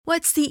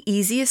What's the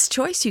easiest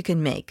choice you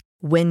can make?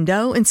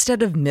 Window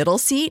instead of middle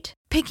seat?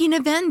 Picking a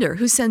vendor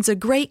who sends a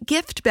great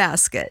gift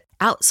basket?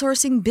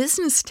 Outsourcing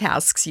business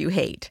tasks you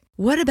hate?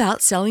 What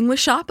about selling with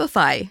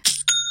Shopify?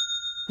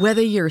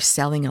 Whether you're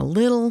selling a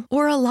little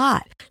or a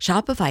lot,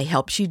 Shopify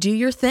helps you do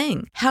your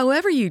thing,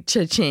 however you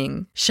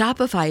cha-ching.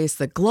 Shopify is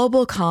the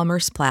global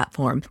commerce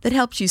platform that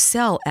helps you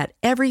sell at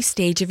every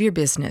stage of your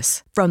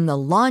business. From the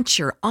launch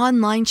your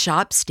online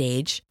shop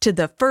stage to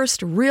the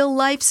first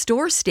real-life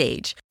store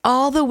stage,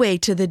 all the way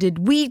to the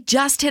did we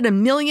just hit a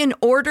million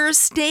orders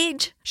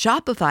stage.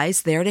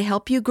 Shopify's there to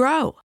help you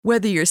grow.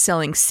 Whether you're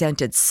selling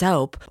scented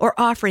soap or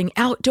offering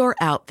outdoor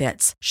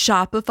outfits,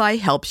 Shopify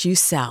helps you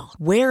sell.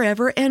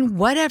 Wherever and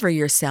whatever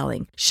you're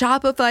selling,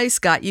 Shopify's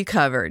got you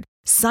covered.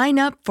 Sign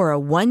up for a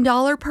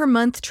 $1 per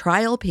month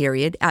trial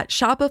period at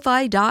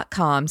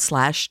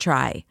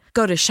shopify.com/try.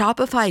 Go to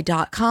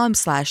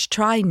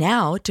shopify.com/try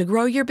now to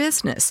grow your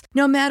business,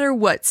 no matter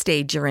what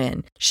stage you're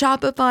in.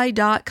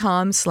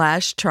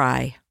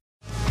 Shopify.com/try.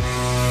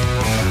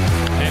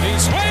 And he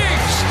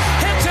swings,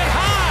 hits it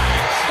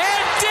high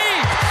and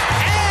deep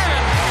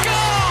and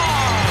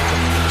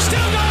gone.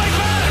 Still going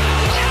back.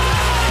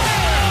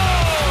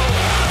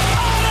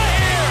 Out of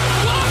here.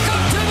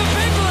 Welcome to the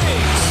big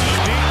leagues.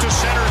 Deep to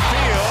center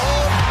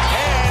field,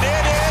 and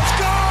it is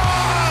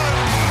gone.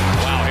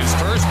 Wow, his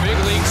first big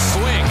league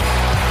swing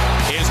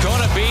is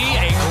going to be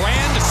a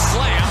grand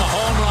slam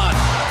home run.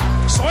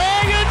 Swing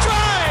and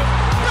drive.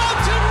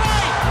 Belton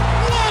right.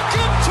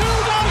 Welcome to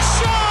the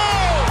show.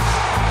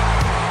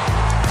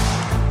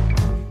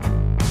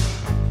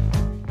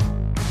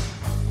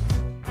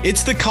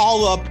 It's the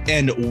call up,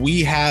 and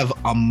we have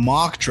a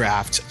mock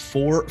draft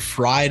for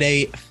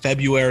Friday,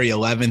 February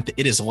 11th.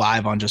 It is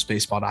live on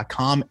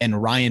justbaseball.com, and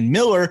Ryan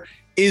Miller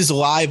is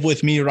live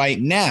with me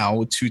right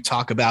now to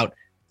talk about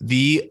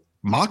the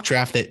mock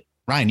draft that,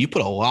 Ryan, you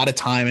put a lot of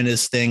time in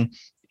this thing.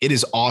 It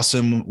is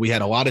awesome. We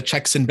had a lot of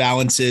checks and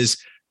balances,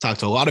 talked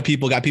to a lot of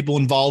people, got people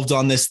involved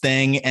on this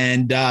thing,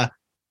 and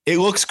it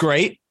looks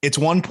great. It's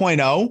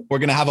 1.0. We're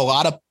going to have a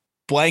lot of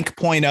blank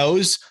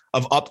 .0s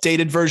of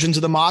updated versions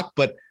of the mock,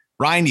 but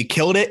Ryan, you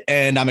killed it,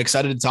 and I'm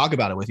excited to talk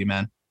about it with you,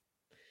 man.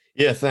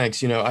 Yeah,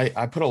 thanks.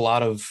 I put a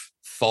lot of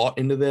thought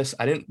into this.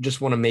 I didn't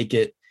just want to make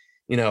it,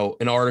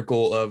 an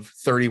article of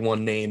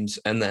 31 names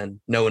and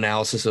then no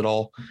analysis at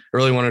all. I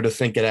really wanted to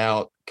think it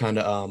out, kind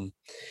of,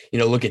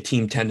 look at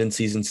team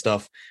tendencies and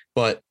stuff.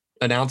 But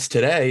announced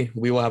today,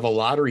 we will have a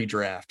lottery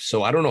draft.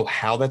 So I don't know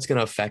how that's going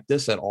to affect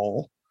this at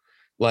all.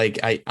 Like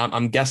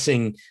I'm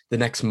guessing the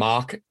next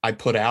mock I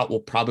put out will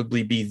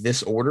probably be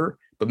this order,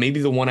 but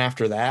maybe the one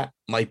after that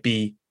might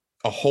be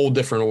a whole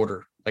different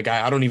order. Like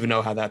I don't even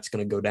know how that's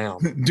going to go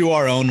down. Do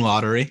our own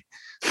lottery.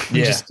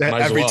 Yeah, just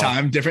every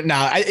time different.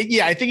 Now, I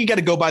think you got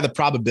to go by the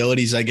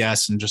probabilities, I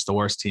guess, and just the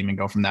worst team and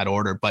go from that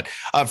order. But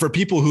for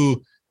people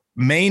who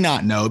may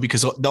not know,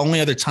 because the only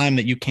other time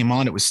that you came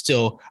on, I was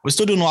still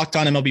doing Locked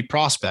On MLB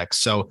Prospects.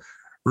 So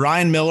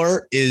Ryan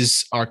Miller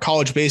is our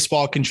college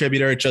baseball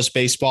contributor at Just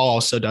Baseball,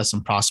 also does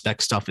some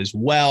prospect stuff as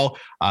well.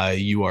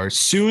 You are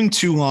soon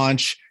to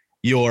launch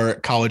your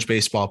college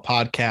baseball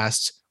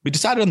podcast. We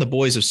decided on the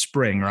Boys of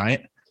Spring,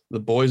 right?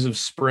 The Boys of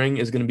Spring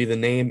is going to be the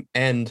name,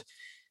 and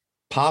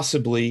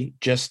possibly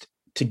just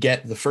to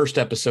get the first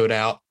episode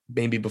out,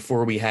 maybe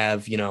before we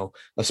have, a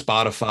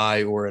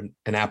Spotify or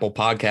an Apple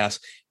podcast,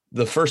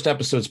 the first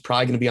episode is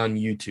probably going to be on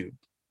YouTube.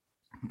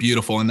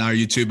 Beautiful. And our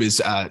YouTube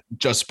is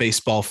Just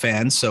Baseball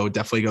Fans. So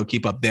definitely go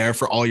keep up there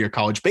for all your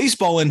college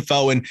baseball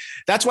info. And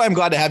that's why I'm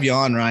glad to have you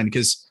on, Ryan,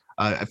 because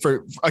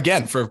for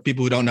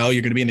people who don't know,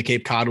 you're going to be in the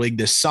Cape Cod League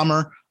this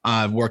summer,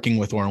 working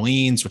with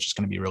Orleans, which is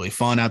going to be really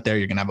fun out there.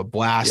 You're going to have a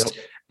blast.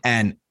 Yep.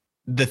 And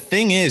the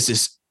thing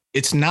is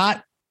it's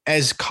not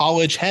as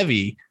college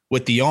heavy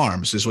with the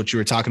arms is what you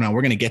were talking about.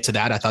 We're going to get to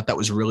that. I thought that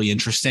was really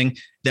interesting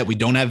that we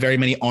don't have very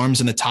many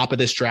arms in the top of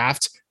this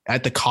draft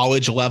at the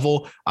college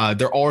level.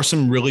 There are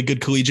some really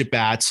good collegiate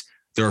bats.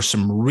 There are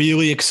some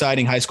really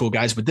exciting high school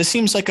guys, but this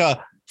seems like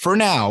for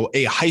now,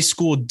 a high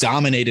school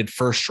dominated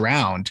first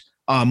round,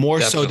 more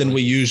Definitely. So than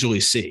we usually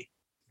see.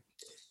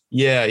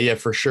 Yeah,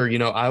 for sure.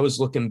 I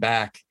was looking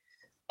back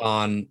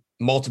on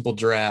multiple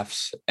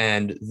drafts,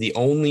 and the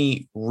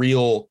only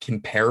real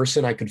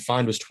comparison I could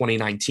find was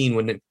 2019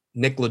 when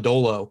Nick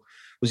Lodolo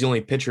was the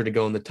only pitcher to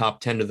go in the top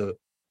 10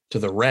 to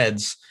the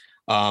Reds.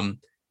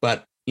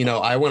 But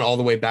I went all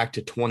the way back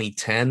to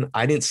 2010.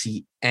 I didn't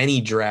see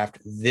any draft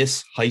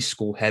this high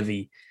school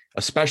heavy,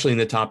 especially in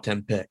the top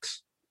 10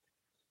 picks.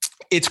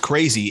 It's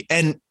crazy.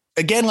 And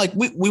again, like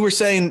we were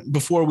saying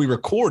before we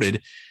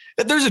recorded,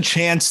 that there's a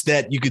chance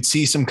that you could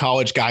see some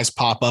college guys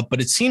pop up,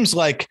 but it seems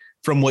like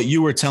from what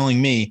you were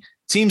telling me,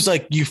 seems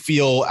like you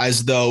feel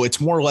as though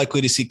it's more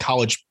likely to see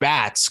college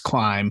bats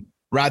climb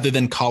rather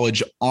than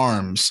college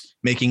arms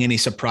making any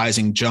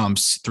surprising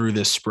jumps through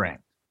this spring.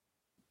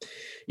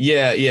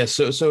 Yeah.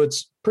 So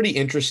it's pretty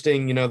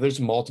interesting. There's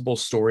multiple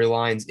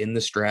storylines in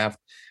this draft.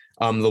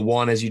 The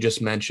one, as you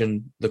just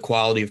mentioned, the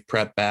quality of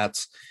prep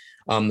bats.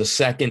 The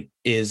second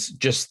is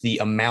just the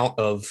amount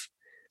of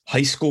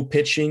high school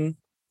pitching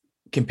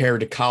compared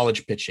to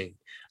college pitching.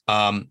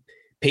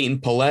 Peyton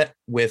Pallette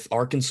with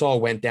Arkansas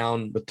went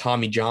down with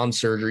Tommy John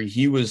surgery.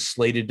 He was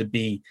slated to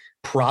be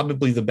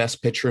probably the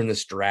best pitcher in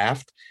this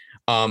draft.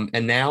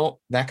 And now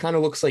that kind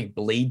of looks like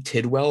Blade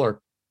Tidwell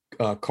or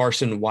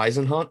Carson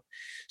Weisenhunt.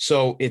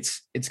 So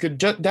it's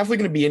definitely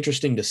going to be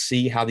interesting to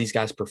see how these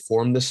guys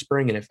perform this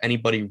spring and if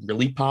anybody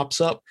really pops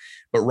up.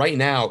 But right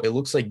now, it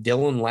looks like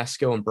Dylan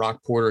Lesko and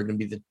Brock Porter are going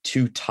to be the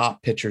two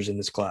top pitchers in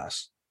this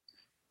class.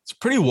 It's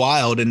pretty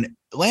wild. And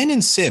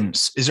Landon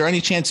Sims, is there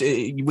any chance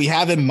we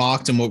have him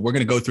mocked and we're going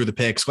to go through the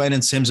picks?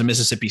 Landon Sims of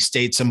Mississippi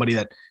State, somebody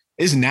that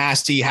is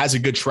nasty, has a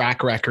good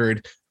track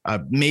record,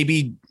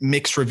 maybe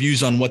mixed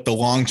reviews on what the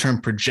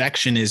long-term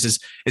projection is.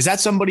 Is that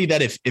somebody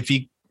that if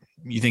he,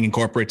 you think,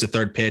 incorporates a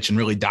third pitch and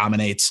really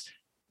dominates,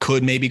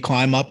 could maybe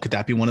climb up? Could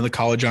that be one of the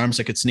college arms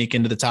that could sneak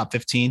into the top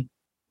 15?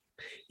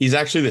 He's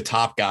actually the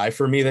top guy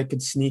for me that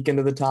could sneak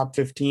into the top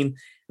 15.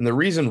 And the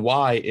reason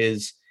why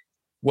is,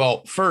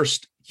 well,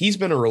 first, he's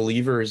been a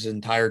reliever his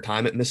entire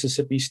time at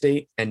Mississippi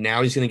State, and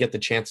now he's going to get the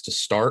chance to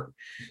start.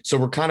 So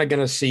we're kind of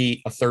going to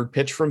see a third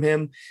pitch from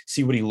him,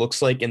 see what he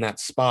looks like in that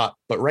spot.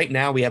 But right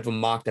now we have him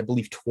mocked, I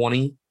believe,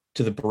 20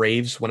 to the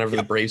Braves. Whenever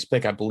the Braves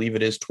pick, I believe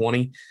it is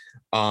 20.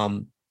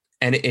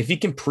 And if he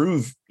can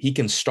prove he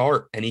can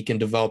start and he can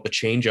develop a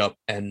changeup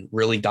and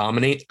really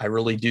dominate, I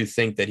really do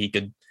think that he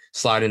could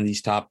slide in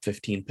these top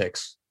 15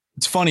 picks.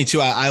 It's funny too.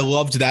 I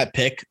loved that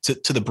pick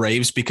to the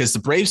Braves because the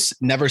Braves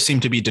never seem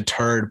to be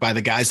deterred by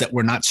the guys that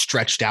were not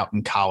stretched out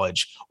in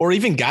college, or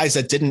even guys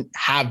that didn't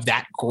have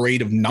that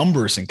great of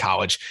numbers in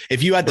college.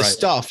 If you had the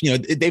stuff,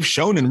 they've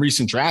shown in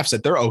recent drafts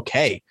that they're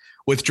okay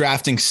with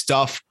drafting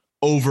stuff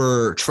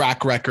over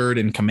track record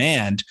and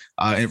command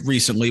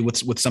recently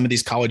with some of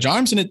these college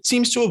arms. And it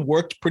seems to have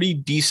worked pretty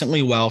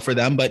decently well for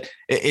them, but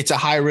it's a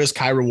high risk,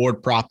 high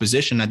reward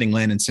proposition. I think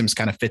Landon Sims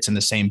kind of fits in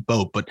the same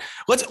boat, but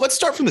let's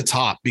start from the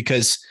top,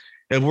 because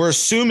if we're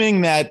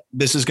assuming that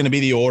this is going to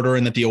be the order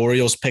and that the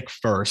Orioles pick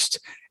first.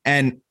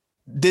 And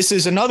this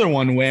is another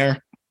one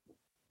where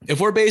if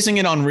we're basing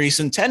it on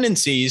recent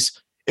tendencies,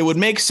 it would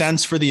make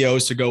sense for the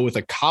O's to go with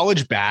a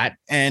college bat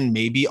and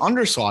maybe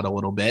underslot a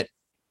little bit.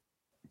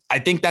 I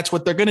think that's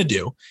what they're going to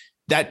do.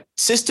 That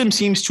system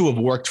seems to have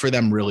worked for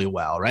them really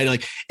well, right?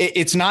 Like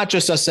it's not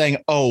just us saying,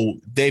 oh,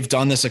 they've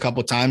done this a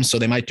couple of times, so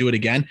they might do it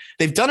again.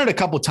 They've done it a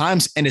couple of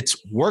times and it's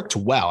worked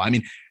well. I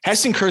mean,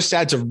 Heston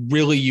Kjerstad's a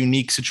really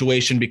unique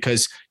situation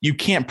because you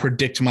can't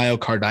predict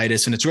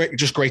myocarditis, and it's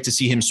just great to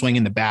see him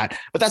swinging the bat,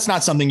 but that's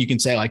not something you can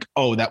say like,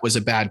 oh, that was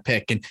a bad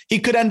pick. And he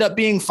could end up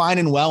being fine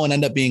and well and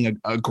end up being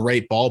a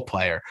great ball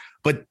player.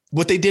 But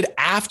what they did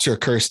after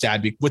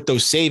Kjerstad with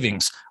those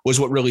savings was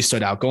what really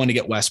stood out, going to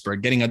get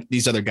Westberg, getting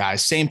these other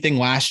guys. Same thing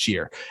last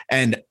year.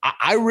 And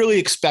I really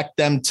expect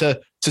them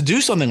to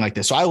do something like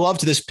this. So I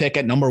loved this pick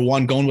at number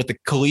 1, going with the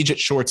collegiate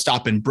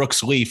shortstop in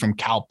Brooks Lee from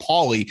Cal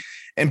Poly.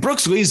 And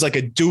Brooks Lee is like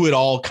a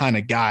do-it-all kind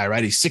of guy,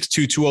 right? He's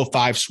 6'2",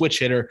 205, switch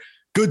hitter,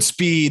 good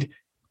speed,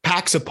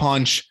 packs a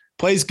punch,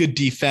 plays good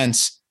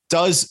defense,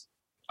 does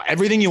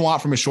everything you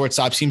want from a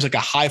shortstop. Seems like a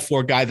high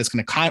floor guy that's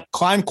going to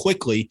climb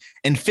quickly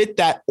and fit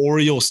that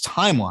Orioles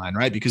timeline,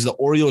 right? Because the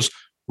Orioles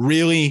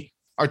really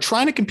are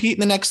trying to compete in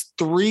the next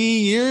 3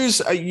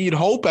 years. You'd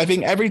hope. I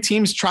think every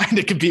team's trying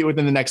to compete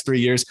within the next 3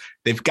 years.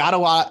 They've got a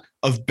lot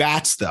of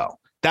bats, though.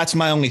 That's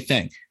my only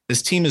thing.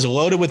 This team is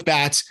loaded with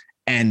bats,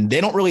 and they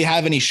don't really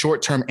have any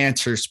short-term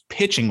answers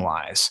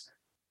pitching-wise.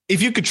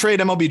 If you could trade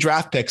MLB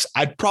draft picks,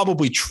 I'd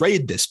probably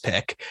trade this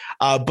pick.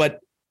 But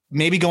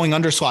maybe going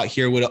underslot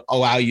here would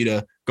allow you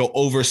to go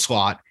over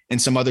slot in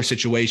some other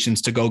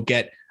situations to go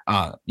get,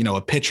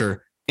 a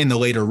pitcher in the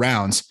later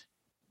rounds.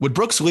 Would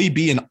Brooks Lee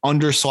be an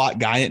underslot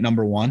guy at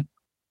number 1?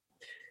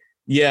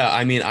 Yeah,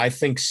 I mean, I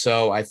think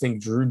so. I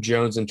think Drew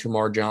Jones and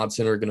Tamar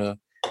Johnson are going to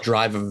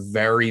drive a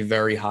very,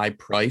 very high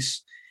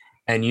price.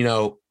 And,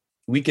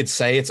 we could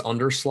say it's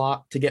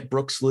underslot to get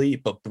Brooks Lee,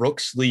 but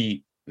Brooks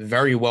Lee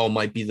very well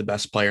might be the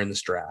best player in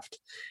this draft.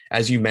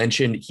 As you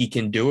mentioned, he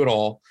can do it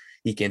all.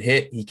 He can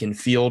hit, he can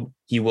field,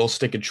 he will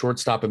stick at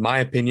shortstop. In my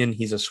opinion,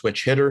 he's a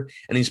switch hitter,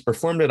 and he's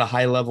performed at a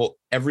high level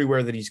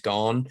everywhere that he's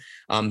gone.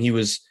 He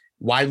was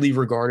widely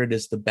regarded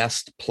as the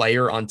best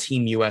player on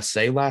Team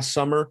USA last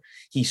summer.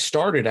 He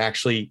started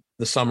actually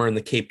the summer in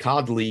the Cape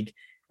Cod League,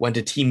 went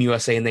to Team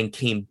USA, and then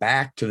came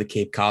back to the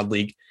Cape Cod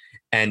League,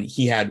 and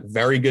he had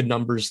very good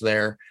numbers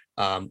there.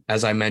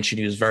 As I mentioned,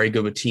 he was very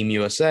good with Team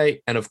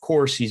USA, and of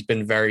course, he's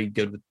been very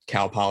good with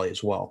Cal Poly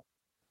as well.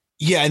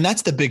 Yeah, and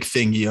that's the big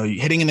thing.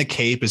 Hitting in the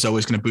Cape is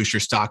always going to boost your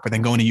stock, but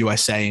then going to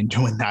USA and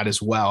doing that as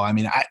well. I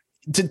mean,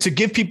 to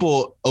give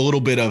people a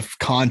little bit of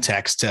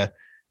context to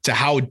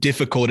how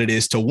difficult it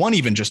is to, one,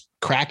 even just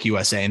crack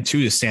USA, and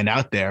 2, to stand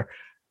out there.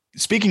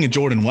 Speaking of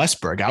Jordan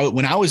Westberg,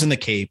 when I was in the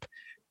Cape,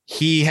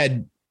 he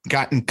had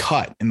gotten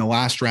cut in the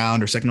last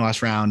round or second to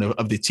last round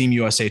of the Team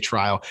USA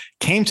trial,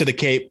 came to the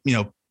Cape,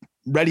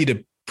 ready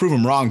to prove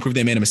them wrong, prove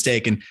they made a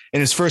mistake. And in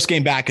his first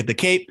game back at the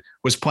Cape,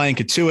 was playing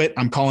Katuitt.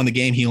 I'm calling the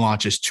game. He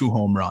launches 2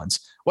 home runs.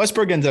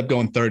 Westberg ends up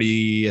going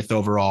 30th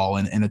overall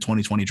in the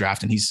 2020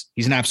 draft, and he's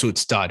an absolute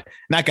stud.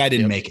 And that guy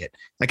didn't make it.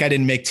 That guy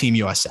didn't make Team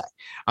USA.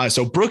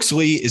 So Brooks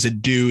Lee is a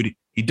dude.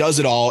 He does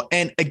it all.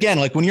 And again,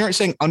 like when you're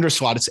saying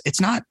underslot,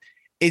 it's not,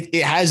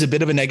 it has a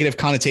bit of a negative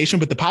connotation,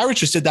 but the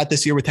Pirates just did that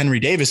this year with Henry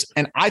Davis.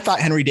 And I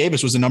thought Henry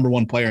Davis was the number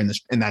one player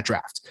in that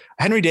draft.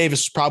 Henry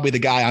Davis is probably the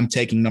guy I'm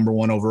taking number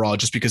one overall,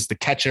 just because the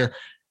catcher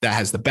that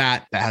has the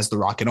bat, that has the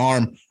rocket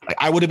arm. Like,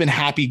 I would have been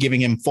happy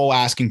giving him full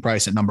asking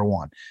price at number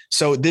one.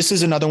 So this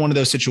is another one of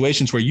those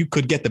situations where you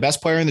could get the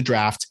best player in the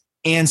draft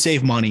and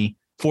save money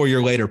for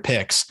your later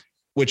picks,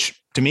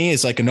 which to me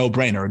is like a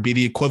no-brainer. It'd be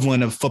the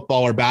equivalent of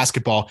football or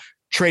basketball,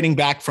 trading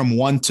back from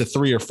 1 to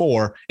 3 or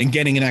 4 and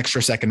getting an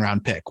extra second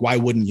round pick. Why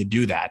wouldn't you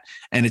do that?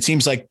 And it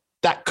seems like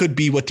that could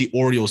be what the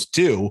Orioles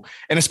do.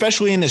 And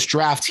especially in this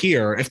draft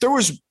here, if there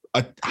was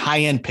a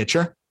high-end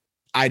pitcher,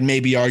 I'd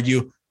maybe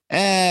argue,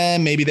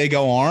 maybe they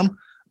go arm,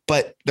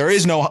 but there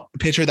is no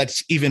pitcher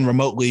that's even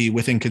remotely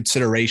within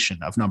consideration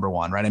of number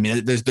one, right? I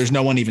mean, there's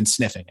no one even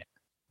sniffing it.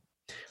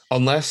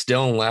 Unless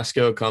Dylan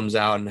Lesko comes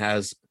out and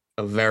has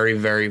a very,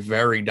 very,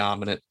 very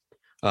dominant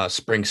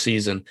spring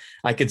season,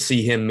 I could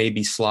see him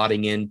maybe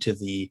slotting into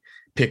the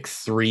pick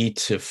 3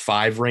 to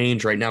 5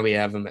 range. Right now we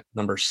have him at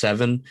number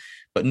 7,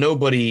 but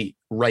nobody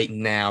right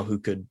now who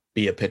could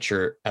be a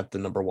pitcher at the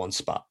number 1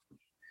 spot.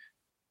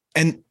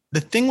 And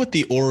the thing with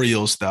the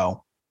Orioles,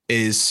 though,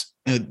 is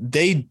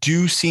they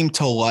do seem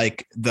to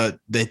like the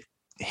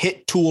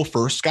hit tool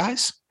first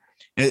guys.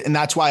 And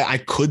that's why I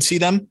could see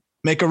them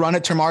make a run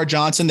at Termarr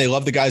Johnson. They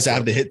love the guys that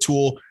have the hit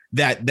tool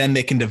that then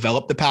they can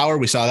develop the power.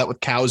 We saw that with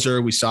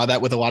Kowser. We saw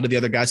that with a lot of the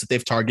other guys that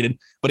they've targeted.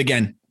 But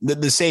again,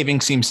 the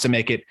saving seems to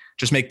make it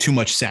just make too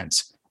much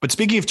sense. But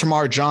speaking of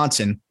Termarr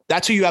Johnson,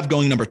 that's who you have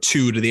going number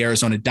 2 to the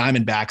Arizona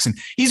Diamondbacks. And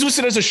he's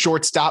listed as a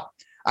shortstop.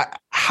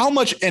 How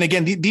much? And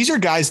again, these are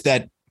guys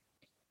that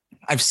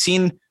I've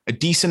seen a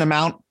decent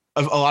amount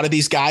of a lot of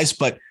these guys,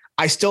 but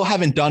I still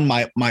haven't done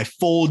my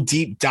full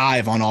deep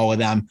dive on all of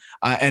them.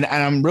 And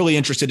I'm really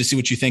interested to see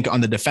what you think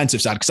on the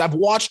defensive side, because I've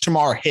watched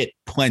Termarr hit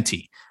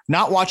plenty,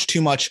 not watched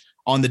too much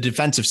on the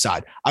defensive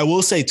side. I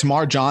will say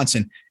Termarr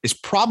Johnson is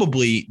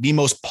probably the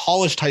most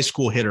polished high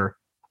school hitter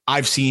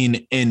I've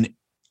seen in,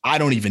 I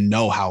don't even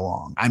know how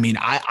long. I mean,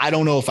 I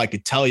don't know if I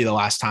could tell you the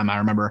last time I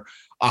remember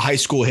a high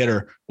school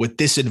hitter with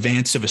this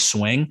advanced of a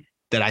swing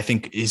that I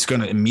think is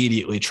going to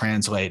immediately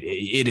translate.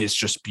 It is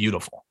just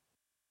beautiful.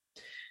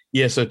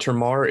 Yeah, so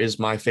Termarr is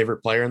my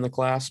favorite player in the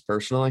class,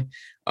 personally.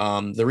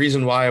 The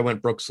reason why I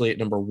went Brooks Lee at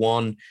number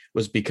 1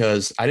 was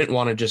because I didn't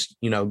want to just,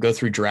 go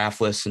through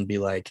draft lists and be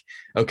like,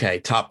 okay,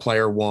 top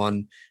player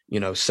 1,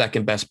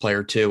 second best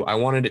player 2. I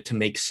wanted it to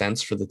make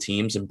sense for the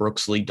teams, and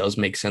Brooks Lee does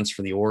make sense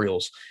for the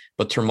Orioles.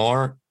 But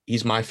Termarr,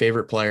 he's my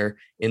favorite player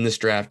in this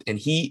draft, and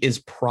he is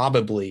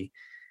probably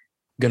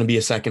going to be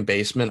a second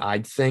baseman,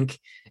 I'd think.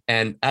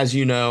 And as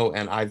you know,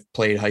 and I've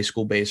played high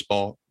school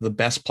baseball, the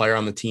best player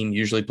on the team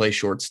usually plays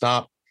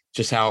shortstop.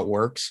 Just how it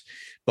works,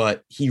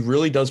 but he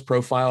really does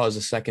profile as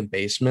a second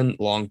baseman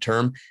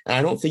long-term. And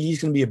I don't think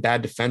he's going to be a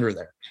bad defender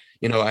there.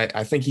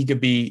 I think he could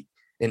be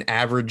an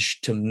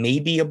average to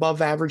maybe above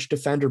average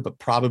defender, but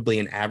probably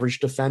an average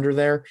defender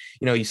there.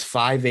 He's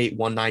 5'8",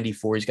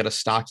 194. He's got a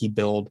stocky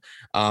build.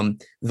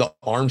 The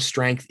arm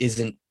strength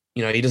isn't,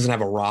 he doesn't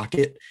have a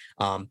rocket.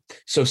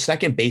 So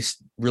second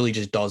base really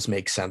just does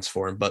make sense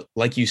for him. But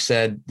like you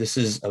said, this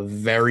is a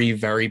very,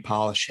 very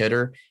polished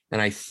hitter.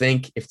 And I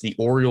think if the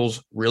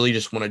Orioles really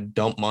just want to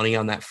dump money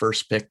on that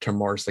first pick,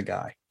 Termarr's the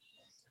guy.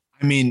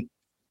 I mean,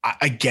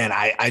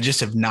 I just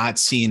have not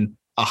seen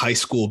a high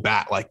school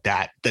bat like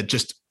that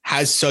just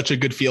has such a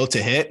good feel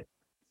to hit.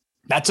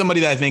 That's somebody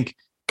that I think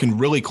can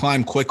really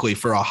climb quickly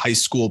for a high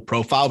school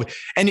profile.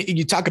 And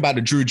you talk about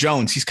a Drew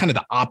Jones, he's kind of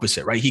the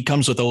opposite, right? He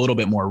comes with a little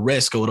bit more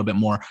risk, a little bit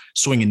more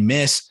swing and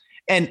miss.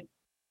 And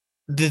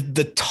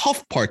the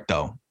tough part,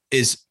 though,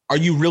 is, are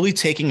you really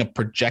taking a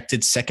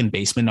projected second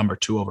baseman number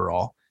 2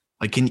 overall?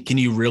 Like, can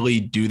you really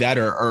do that?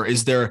 Or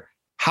is there,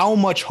 how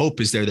much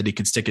hope is there that he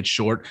could stick it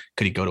short?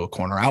 Could he go to a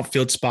corner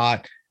outfield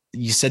spot?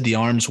 You said the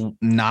arm's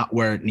not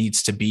where it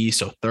needs to be.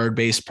 So third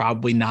base,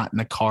 probably not in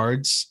the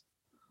cards.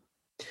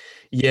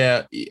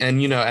 Yeah.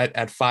 And,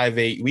 at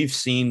 5'8", we've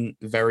seen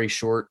very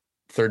short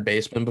third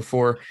baseman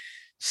before.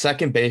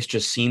 Second base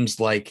just seems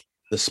like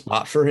the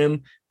spot for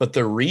him. But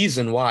the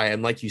reason why,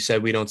 and like you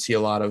said, we don't see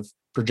a lot of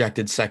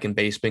projected second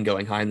baseman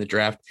going high in the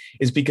draft,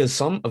 is because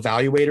some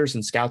evaluators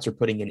and scouts are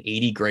putting an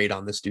 80 grade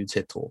on this dude's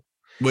hit tool.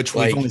 Which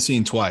we've only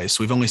seen twice.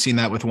 We've only seen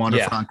that with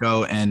Wander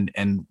Franco and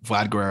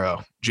Vlad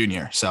Guerrero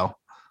Jr. So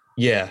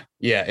yeah.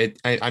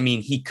 I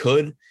mean, he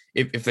could,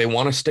 if they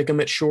want to stick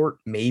him at short,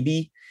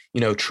 maybe,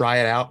 try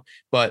it out.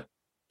 But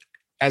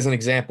as an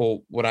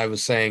example, what I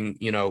was saying,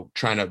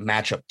 trying to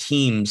match up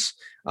teams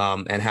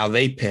and how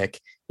they pick,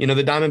 the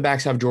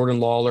Diamondbacks have Jordan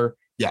Lawler.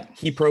 Yeah,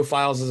 he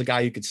profiles as a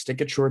guy who could stick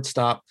at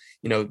shortstop,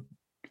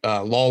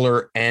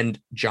 Lawler and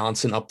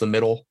Johnson up the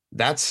middle.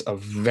 That's a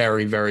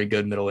very, very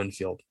good middle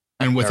infield.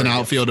 And with an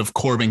outfield of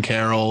Corbin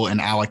Carroll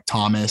and Alec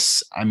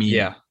Thomas, I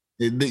mean,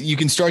 you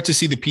can start to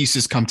see the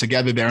pieces come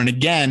together there. And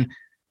again,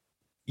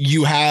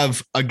 you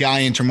have a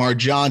guy in Termarr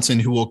Johnson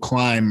who will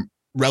climb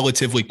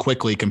relatively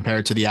quickly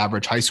compared to the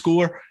average high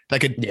schooler that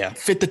could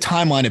fit the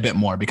timeline a bit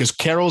more, because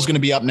Carroll's going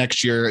to be up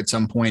next year at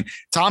some point.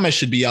 Thomas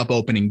should be up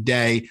opening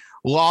day.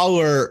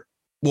 Lawler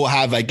will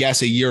have, I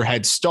guess, a year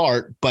head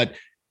start, but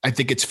I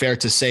think it's fair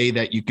to say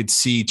that you could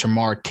see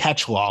Tamar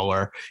catch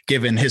Lawler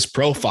given his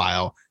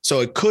profile.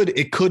 So it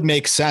could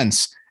make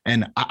sense.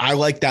 And I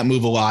like that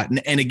move a lot.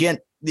 And again,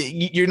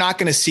 you're not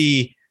going to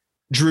see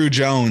Drew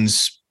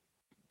Jones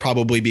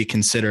probably be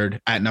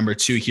considered at number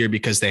 2 here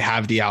because they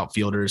have the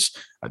outfielders.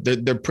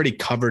 They're pretty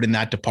covered in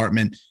that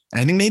department.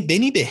 And I think they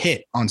need to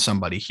hit on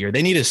somebody here.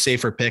 They need a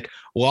safer pick.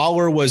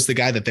 Lawler was the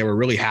guy that they were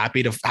really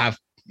happy to have,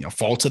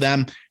 fall to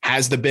them,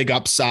 has the big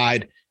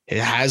upside. It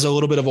has a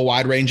little bit of a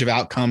wide range of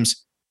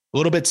outcomes, a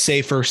little bit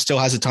safer, still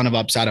has a ton of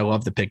upside. I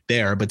love the pick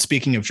there. But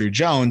speaking of Drew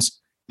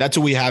Jones, that's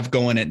what we have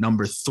going at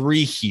number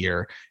 3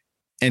 here.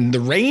 And the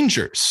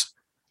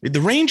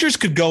Rangers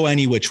could go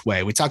any which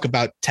way. We talk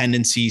about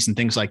tendencies and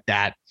things like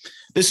that.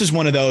 This is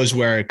one of those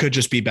where it could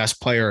just be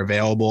best player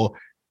available.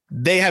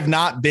 They have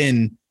not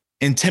been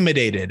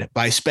intimidated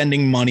by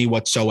spending money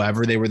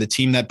whatsoever. They were the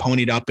team that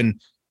ponied up and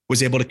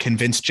was able to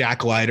convince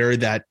Jack Leiter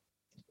that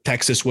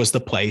Texas was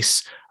the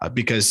place,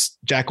 because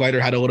Jack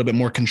Leiter had a little bit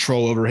more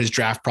control over his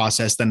draft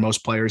process than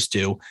most players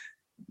do.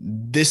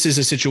 This is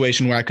a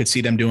situation where I could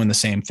see them doing the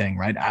same thing,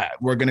 right?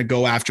 We're going to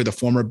go after the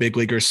former big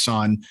leaguer's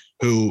son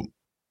who,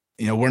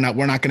 we're not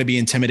going to be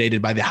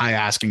intimidated by the high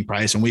asking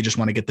price. And we just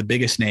want to get the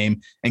biggest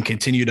name and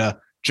continue to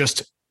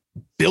just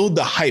build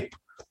the hype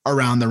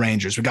around the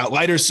Rangers. We've got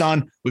Leiter's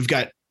son, we've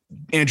got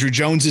Andrew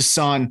Jones's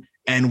son,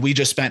 and we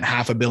just spent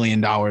 $500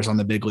 million on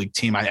the big league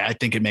team. I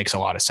think it makes a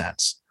lot of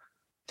sense.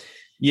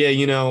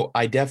 Yeah,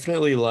 I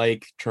definitely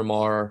like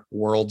Termarr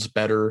worlds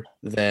better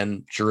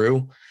than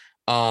Drew.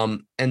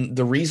 And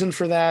the reason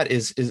for that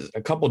is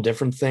a couple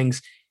different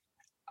things.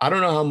 I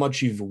don't know how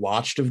much you've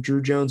watched of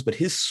Drew Jones, but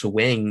his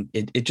swing,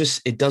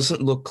 it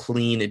doesn't look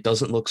clean. It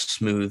doesn't look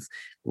smooth.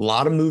 A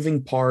lot of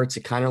moving parts.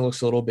 It kind of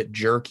looks a little bit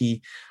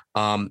jerky.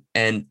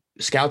 And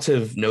scouts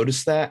have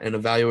noticed that, and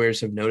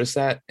evaluators have noticed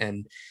that.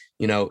 And,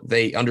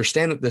 they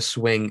understand that this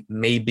swing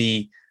may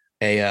be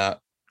a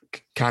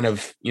kind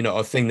of,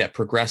 a thing that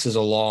progresses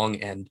along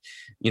and,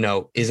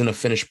 isn't a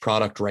finished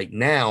product right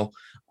now.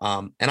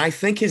 And I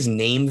think his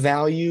name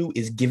value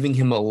is giving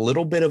him a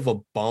little bit of a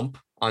bump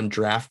on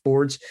draft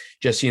boards.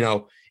 Just,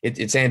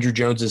 it's Andrew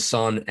Jones's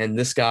son, and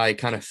this guy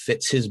kind of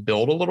fits his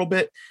build a little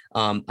bit.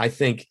 I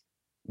think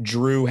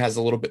Drew has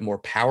a little bit more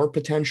power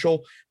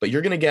potential, but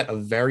you're going to get a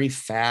very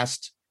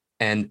fast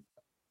and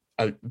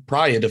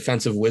probably a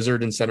defensive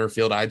wizard in center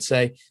field. I'd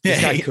say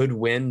this guy could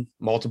win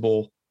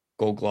multiple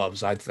Gold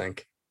Gloves, I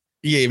think.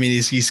 Yeah, I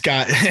mean, he's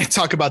got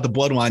talk about the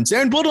bloodlines,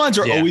 and bloodlines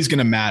are always going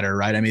to matter,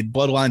 right? I mean,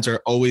 bloodlines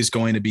are always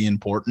going to be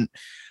important.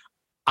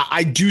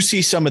 I do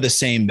see some of the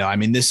same, though. I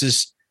mean, this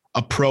is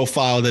a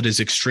profile that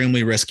is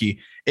extremely risky.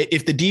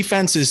 If the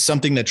defense is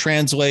something that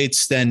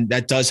translates, then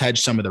that does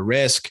hedge some of the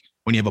risk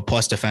when you have a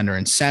plus defender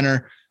in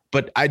center.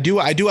 But I do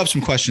have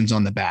some questions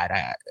on the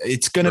bat.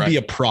 It's going to be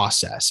a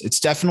process. It's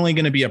definitely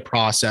going to be a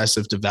process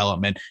of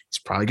development. He's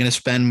probably going to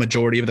spend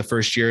majority of the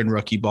first year in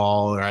rookie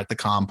ball or at the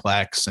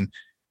complex, and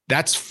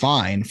that's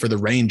fine for the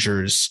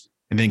Rangers,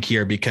 I think,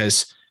 here,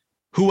 because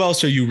who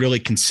else are you really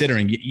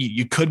considering?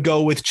 You could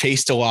go with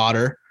Chase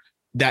DeLauter.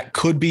 That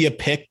could be a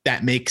pick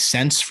that makes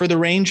sense for the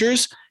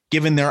Rangers,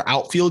 given their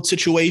outfield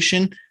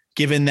situation,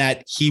 given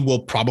that he will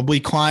probably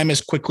climb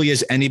as quickly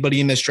as anybody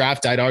in this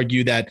draft. I'd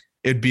argue that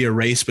it'd be a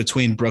race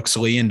between Brooks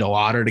Lee and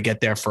DeLauter to get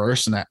there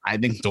first. And I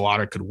think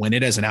DeLauter could win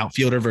it as an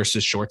outfielder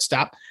versus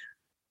shortstop.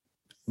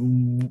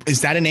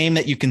 Is that a name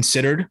that you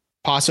considered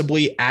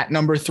possibly at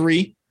number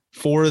 3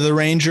 for the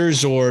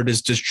Rangers, or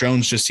does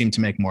Jones just seem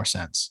to make more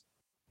sense?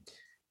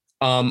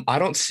 I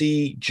don't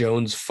see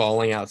Jones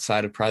falling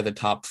outside of probably the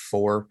top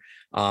 4.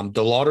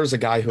 DeLauter's a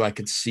guy who I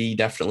could see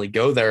definitely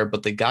go there,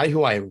 but the guy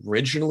who I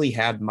originally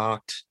had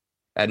mocked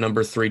at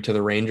number 3 to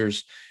the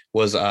Rangers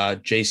was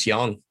Jace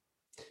Young,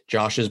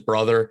 Josh's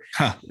brother.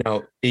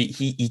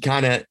 He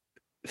kind of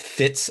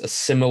fits a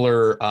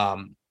similar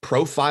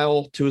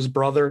profile to his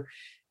brother.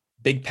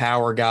 Big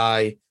power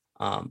guy.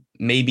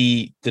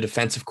 Maybe the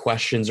defensive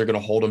questions are going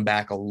to hold him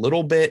back a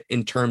little bit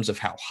in terms of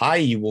how high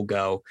you will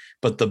go,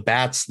 but the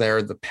bat's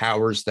there, the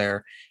power's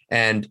there.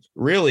 And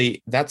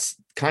really, that's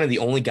kind of the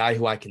only guy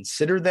who I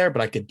considered there,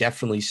 but I could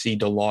definitely see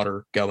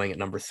DeLauter going at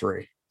number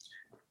 3.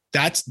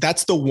 That's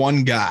the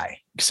one guy,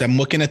 because I'm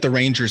looking at the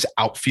Rangers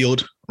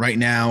outfield right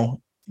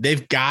now.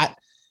 They've got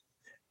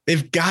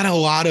a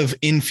lot of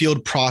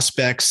infield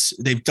prospects.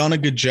 They've done a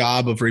good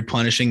job of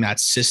replenishing that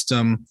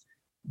system.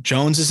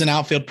 Jones is an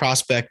outfield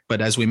prospect, but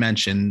as we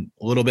mentioned,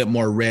 a little bit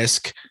more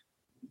risk.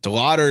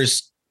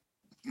 DeLauter's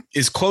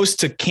is close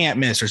to can't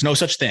miss. There's no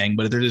such thing,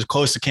 but they're as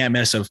close to can't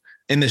miss of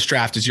in this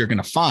draft as you're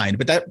going to find.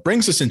 But that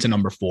brings us into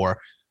number 4,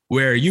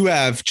 where you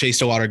have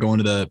Chase DeLauter going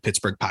to the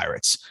Pittsburgh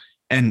Pirates,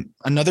 and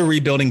another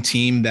rebuilding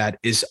team that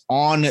is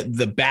on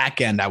the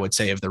back end, I would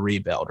say, of the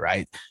rebuild,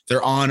 right?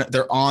 They're on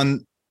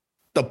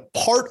the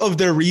part of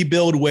their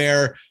rebuild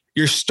where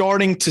you're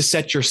starting to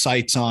set your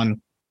sights on,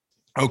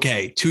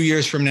 okay, 2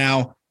 years from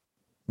now,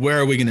 where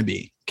are we going to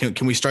be?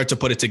 Can we start to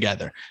put it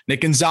together?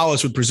 Nick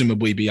Gonzalez would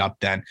presumably be up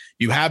then.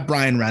 You have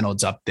Brian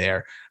Reynolds up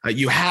there.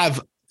 You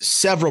have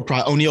several.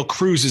 O'Neal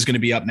Cruz is going to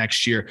be up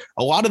next year.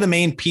 A lot of the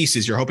main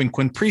pieces, you're hoping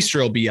Quinn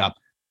Priester will be up.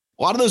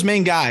 A lot of those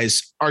main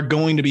guys are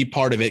going to be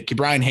part of it.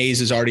 Brian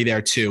Hayes is already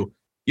there too.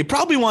 You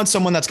probably want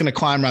someone that's going to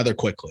climb rather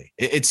quickly.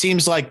 It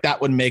seems like that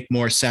would make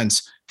more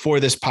sense for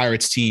this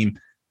Pirates team.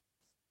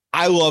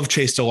 I love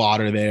Chase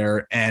DeLauter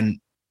there, and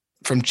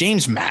from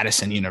James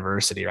Madison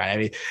University, right? I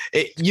mean,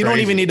 you don't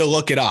even need to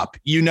look it up.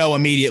 You know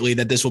immediately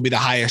that this will be the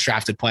highest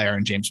drafted player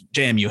in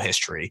JMU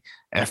history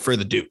for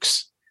the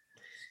Dukes.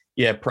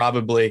 Yeah,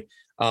 probably.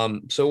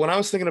 So when I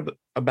was thinking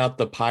about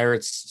the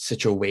Pirates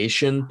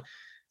situation,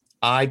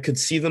 I could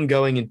see them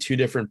going in two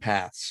different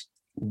paths.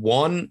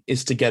 One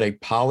is to get a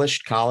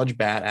polished college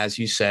bat, as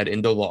you said,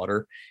 in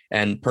DeLauter.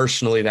 And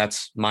personally,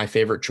 that's my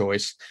favorite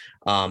choice.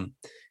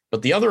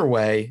 But the other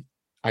way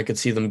I could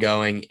see them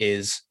going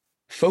is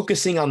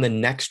focusing on the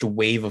next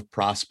wave of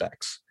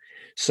prospects.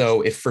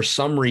 So if for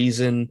some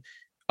reason,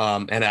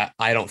 and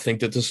I don't think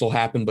that this will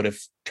happen, but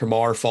if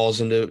Termarr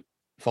falls into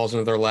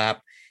their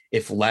lap,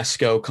 if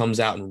Lesko comes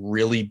out and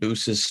really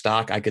boosts his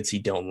stock, I could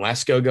see Dylan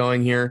Lesko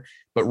going here.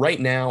 But right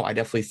now, I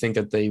definitely think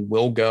that they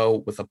will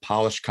go with a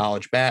polished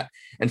college bat.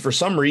 And for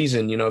some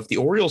reason, if the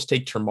Orioles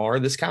take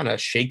Termarr, this kind of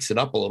shakes it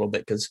up a little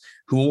bit, because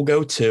who will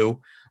go to?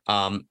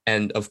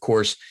 And of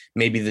course,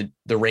 maybe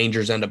the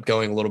Rangers end up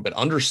going a little bit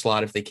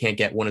underslot if they can't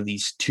get one of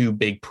these two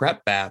big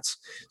prep bats.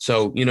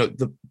 So,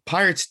 the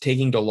Pirates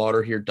taking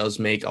DeLauter here does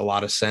make a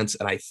lot of sense.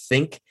 And I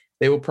think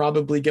they will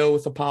probably go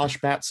with a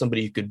polished bat,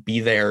 somebody who could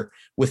be there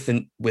with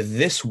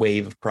this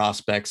wave of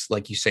prospects,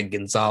 like you said,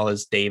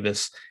 Gonzalez,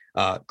 Davis,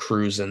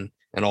 Cruz, and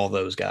all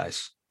those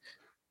guys.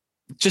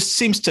 Just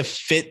seems to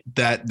fit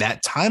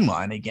that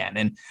timeline again.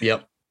 And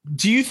yep.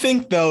 Do you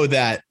think, though,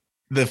 that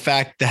the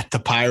fact that the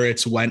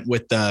Pirates went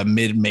with the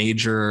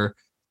mid-major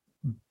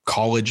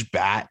college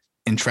bat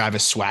in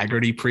Travis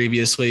Swaggerty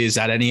previously, is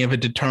that any of a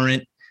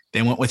deterrent?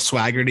 They went with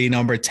Swaggerty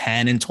number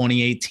 10 in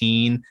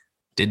 2018,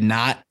 did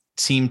not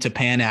seem to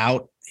pan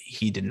out.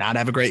 He did not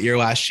have a great year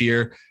last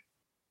year.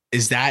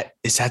 Is that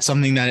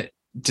something that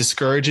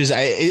discourages?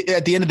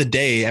 At the end of the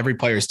day, every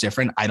player is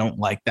different. I don't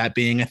like that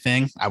being a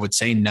thing. I would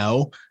say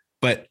no,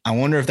 but I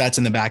wonder if that's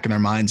in the back of their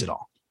minds at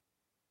all.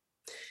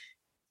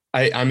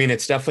 I mean,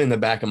 it's definitely in the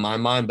back of my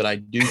mind, but I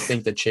do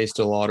think that Chase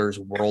DeLauter is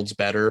worlds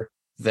better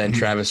than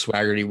Travis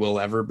Swaggerty will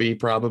ever be,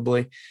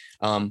 probably.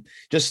 The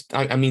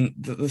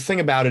thing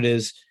about it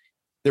is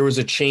there was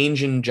a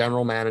change in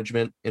general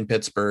management in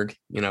Pittsburgh.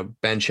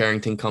 Ben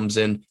Cherington comes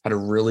in, had a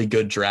really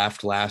good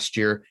draft last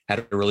year, had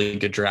a really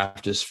good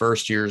draft his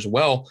first year as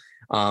well.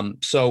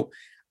 So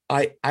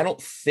I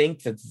don't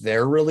think that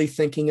they're really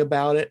thinking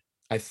about it.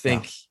 I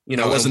think, it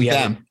wasn't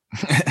them.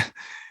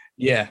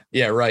 Yeah,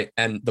 right.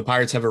 And the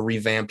Pirates have a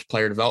revamped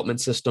player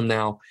development system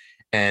now.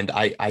 And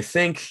I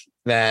think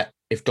that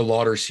if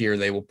DeLauter's here,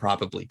 they will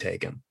probably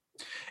take him.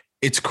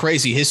 It's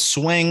crazy. His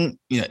swing,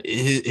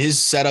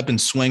 his setup and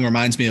swing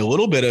reminds me a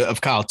little bit of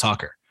Kyle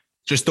Tucker.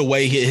 Just the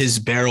way his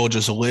barrel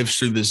just lives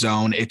through the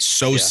zone. It's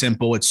so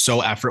simple. It's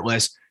so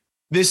effortless.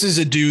 This is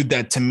a dude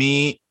that to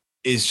me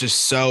is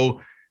just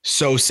so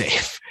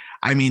safe.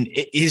 I mean,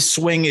 his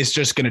swing is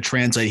just going to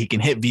translate. He can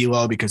hit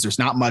velo because there's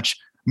not much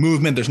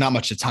movement. There's not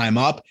much to time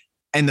up.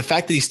 And the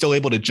fact that he's still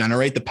able to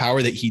generate the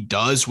power that he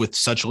does with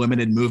such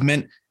limited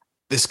movement,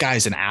 this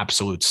guy's an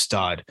absolute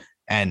stud.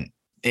 And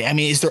I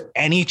mean, is there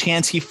any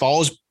chance he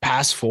falls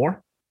past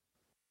 4?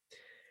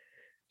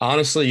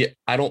 Honestly,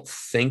 I don't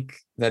think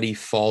that he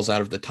falls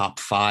out of the top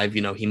 5.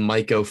 He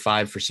might go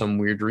 5 for some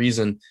weird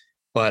reason,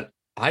 but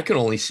I can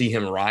only see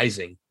him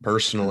rising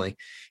personally.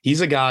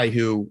 He's a guy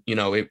who,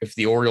 if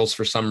the Orioles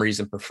for some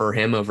reason prefer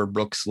him over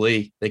Brooks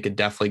Lee, they could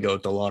definitely go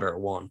with DeLauter at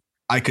 1.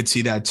 I could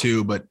see that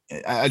too, but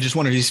I just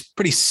wonder, he's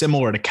pretty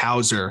similar to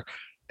Cowser.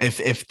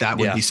 If that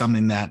would be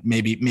something that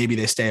maybe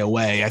they stay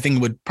away. I think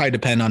it would probably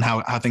depend on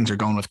how things are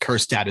going with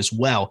Kjerstad as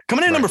well.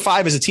 Coming in at number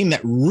 5 is a team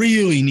that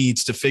really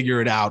needs to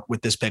figure it out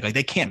with this pick. Like,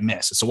 they can't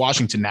miss. It's the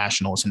Washington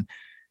Nationals. And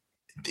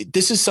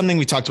this is something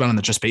we talked about on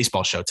the Just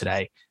Baseball show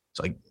today. It's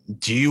like,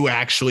 do you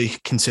actually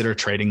consider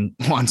trading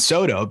Juan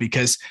Soto?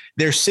 Because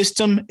their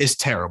system is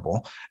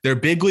terrible. Their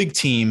big league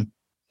team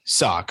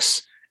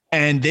sucks.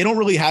 And they don't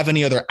really have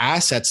any other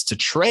assets to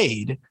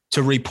trade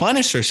to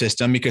replenish their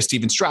system, because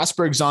Steven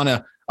Strasburg's on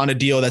a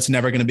deal that's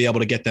never going to be able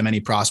to get them any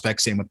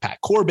prospects. Same with Pat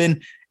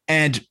Corbin.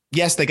 And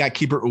yes, they got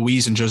Keibert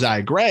Ruiz and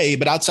Josiah Gray,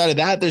 but outside of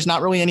that, there's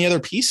not really any other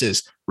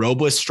pieces.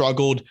 Robles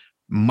struggled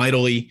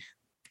mightily.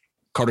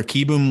 Carter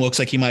Kieboom looks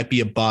like he might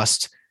be a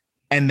bust.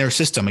 And their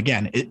system,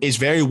 again, is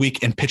very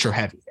weak and pitcher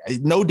heavy.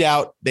 No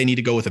doubt they need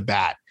to go with a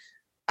bat.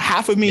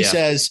 Half of me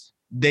says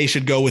they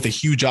should go with a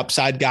huge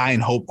upside guy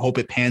and hope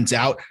it pans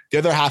out. The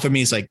other half of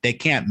me is like, they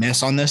can't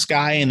miss on this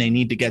guy and they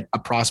need to get a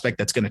prospect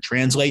that's going to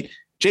translate.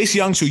 Jace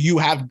Youngs, who you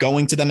have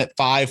going to them at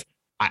 5,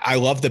 I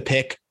love the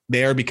pick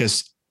there,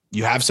 because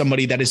you have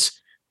somebody that is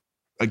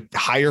a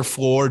higher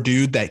floor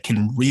dude that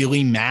can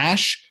really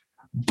mash.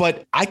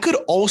 But I could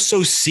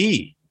also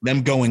see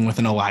them going with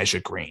an Elijah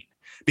Green,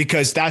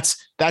 because that's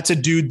a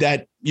dude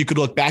that you could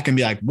look back and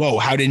be like, whoa,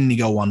 how didn't he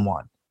go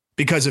 1-1?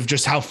 Because of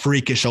just how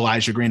freakish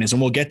Elijah Green is.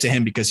 And we'll get to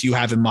him because you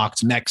have him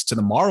mocked next to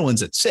the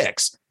Marlins at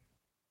 6.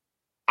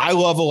 I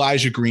love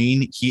Elijah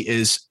Green. He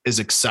is as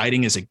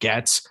exciting as it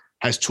gets,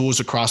 has tools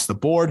across the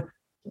board,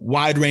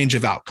 wide range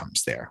of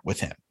outcomes there with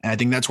him. And I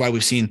think that's why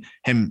we've seen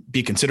him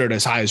be considered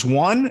as high as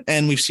 1,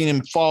 and we've seen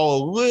him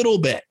fall a little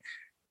bit.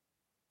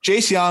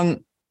 Jace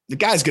Young, the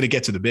guy's going to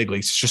get to the big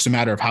leagues. It's just a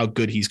matter of how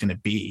good he's going to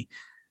be.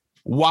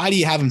 Why do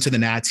you have him to the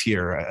Nats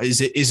here?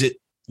 Is it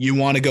you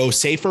want to go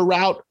safer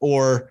route,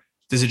 or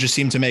does it just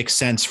seem to make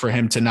sense for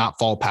him to not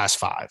fall past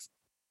 5?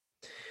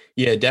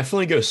 Yeah,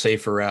 definitely go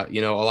safer route.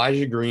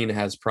 Elijah Green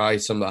has probably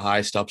some of the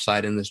highest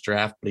upside in this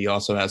draft, but he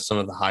also has some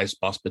of the highest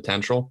bust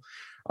potential.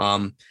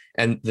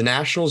 And the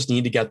Nationals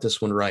need to get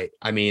this one right.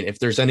 I mean, if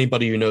there's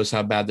anybody who knows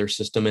how bad their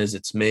system is,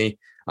 it's me.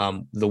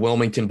 The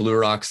Wilmington Blue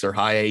Rocks, their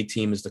high A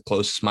team, is the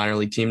closest minor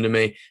league team to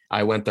me.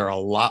 I went there a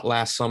lot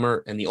last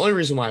summer, and the only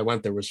reason why I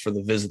went there was for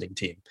the visiting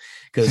team,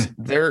 because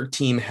their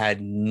team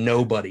had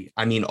nobody.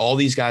 I mean, all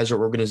these guys are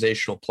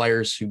organizational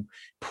players who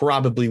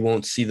probably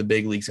won't see the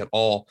big leagues at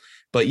all.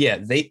 But yeah,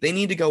 they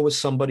need to go with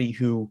somebody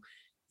who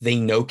they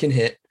know can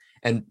hit.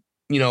 And,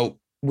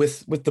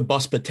 with the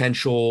bust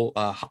potential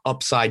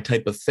upside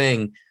type of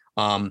thing,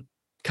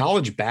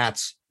 college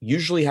bats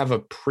usually have a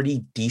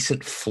pretty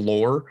decent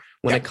floor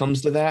when it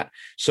comes to that.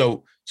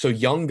 So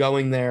Young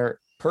going there,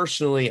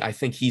 personally, I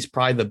think he's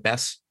probably the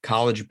best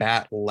college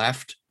bat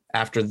left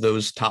after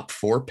those top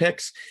 4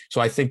 picks.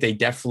 So I think they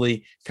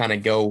definitely kind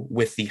of go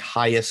with the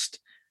highest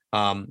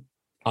on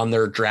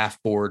their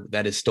draft board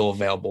that is still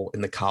available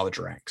in the college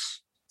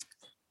ranks.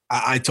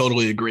 I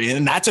totally agree.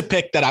 And that's a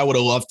pick that I would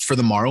have loved for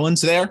the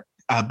Marlins there,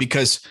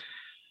 because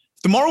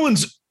the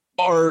Marlins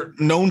are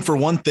known for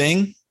one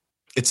thing.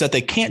 It's that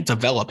they can't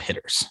develop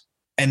hitters.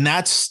 And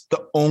that's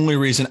the only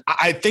reason.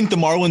 I think the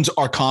Marlins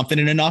are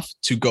confident enough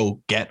to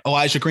go get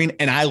Elijah Green.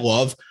 And I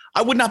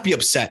would not be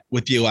upset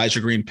with the Elijah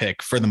Green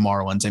pick for the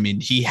Marlins. I mean,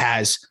 he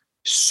has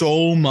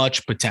so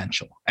much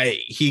potential.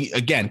 He,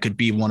 again, could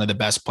be one of the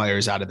best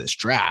players out of this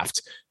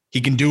draft.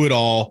 He can do it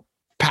all.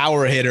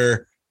 Power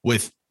hitter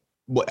with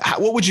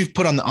what would you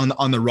put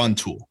on the run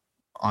tool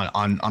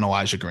on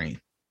Elijah Green?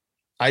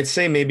 I'd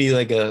say maybe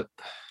like a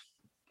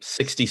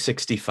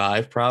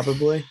 60-65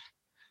 probably.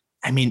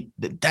 I mean,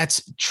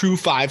 that's true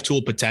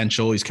 5-tool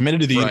potential. He's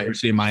committed to the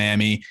University of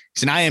Miami.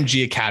 He's an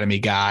IMG Academy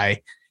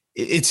guy.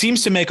 It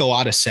seems to make a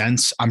lot of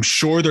sense. I'm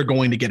sure they're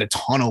going to get a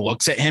ton of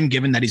looks at him,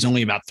 given that he's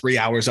only about 3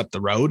 hours up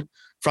the road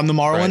from the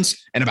Marlins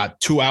and about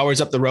 2 hours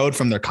up the road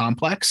from their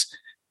complex.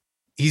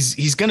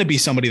 He's going to be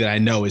somebody that I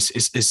know is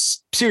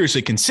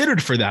seriously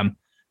considered for them.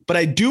 But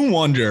I do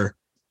wonder,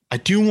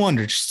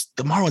 just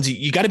the Marlins,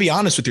 you got to be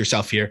honest with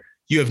yourself here.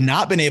 You have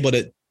not been able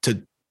to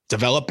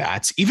develop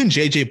bats. Even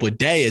JJ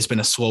Bleday has been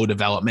a slow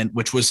development,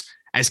 which was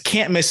as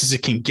can't miss as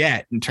it can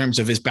get in terms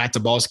of his bat to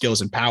ball skills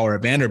and power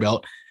at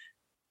Vanderbilt.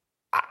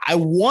 I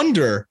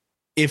wonder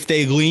if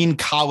they lean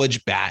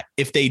college bat.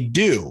 If they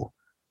do,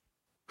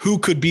 who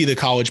could be the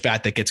college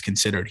bat that gets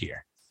considered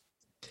here?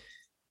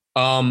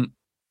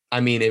 I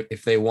mean,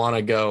 if they want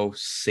to go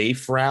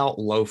safe route,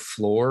 low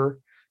floor,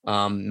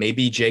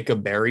 maybe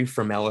Jacob Berry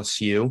from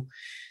LSU.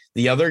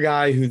 The other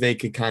guy who they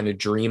could kind of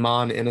dream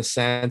on in a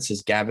sense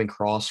is Gavin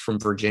Cross from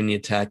Virginia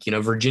Tech.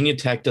 Virginia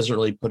Tech doesn't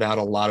really put out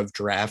a lot of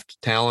draft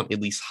talent, at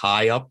least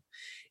high up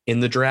in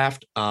the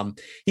draft.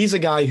 He's a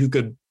guy who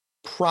could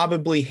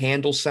probably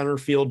handle center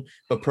field,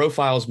 but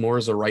profiles more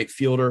as a right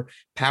fielder,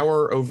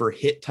 power over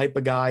hit type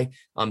of guy.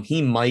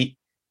 He might,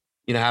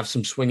 have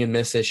some swing and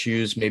miss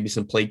issues, maybe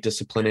some plate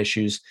discipline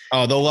issues.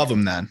 Oh, they'll love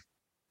him then.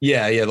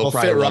 Yeah. They'll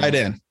probably fit right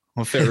in.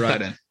 We'll fit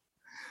right in.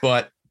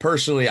 But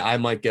personally, I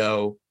might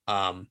go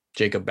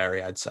Jacob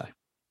Berry, I'd say.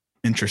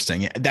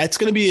 Interesting. That's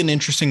going to be an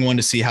interesting one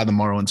to see how the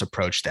Marlins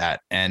approach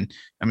that. And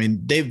I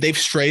mean, they've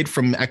strayed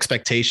from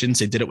expectations.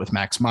 They did it with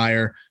Max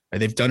Meyer.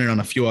 They've done it on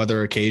a few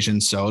other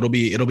occasions. So it'll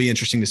be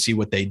interesting to see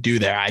what they do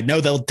there. I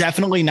know they'll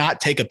definitely not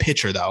take a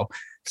pitcher though,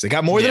 because they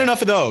got more than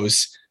enough of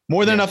those.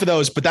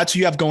 But that's who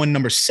you have going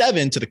number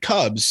 7 to the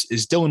Cubs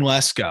is Dylan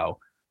Lesko,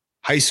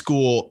 high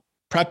school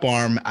prep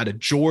arm out of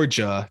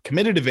Georgia,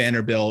 committed to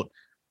Vanderbilt,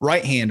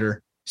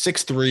 right-hander,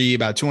 6'3",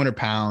 about 200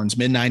 pounds,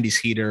 mid-90s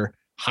heater,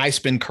 high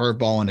spin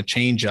curveball, and a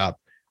changeup.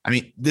 I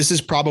mean, this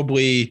is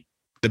probably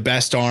the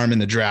best arm in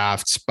the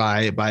drafts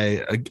by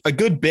a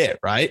good bit,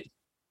 right?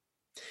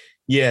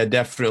 Yeah,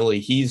 definitely.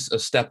 He's a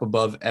step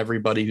above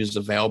everybody who's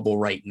available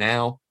right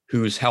now,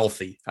 who's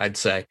healthy, I'd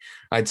say.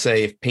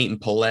 If Peyton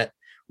Pallette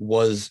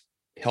was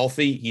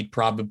healthy, he'd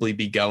probably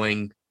be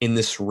going in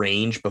this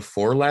range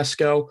before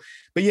Lesko.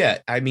 But yeah,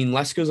 I mean,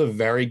 Lesko's a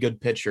very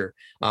good pitcher.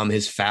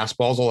 His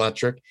fastball's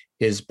electric,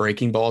 his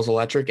breaking ball is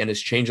electric, and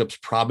his changeup's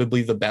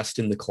probably the best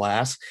in the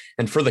class.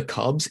 And for the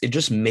Cubs, it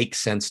just makes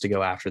sense to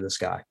go after this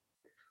guy.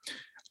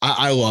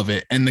 I love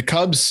it. And the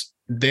Cubs,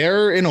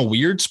 they're in a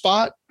weird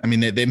spot. I mean,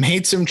 they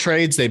made some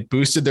trades, they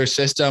boosted their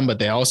system, but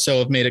they also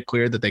have made it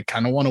clear that they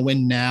kind of want to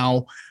win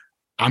now.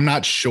 I'm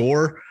not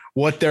sure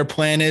what their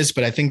plan is,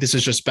 but I think this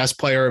is just best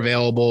player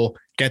available,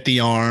 get the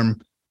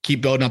arm,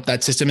 keep building up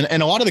that system.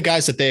 And a lot of the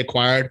guys that they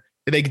acquired,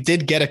 they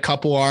did get a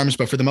couple arms,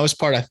 but for the most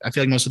part, I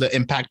feel like most of the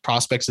impact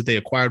prospects that they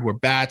acquired were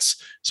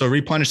bats. So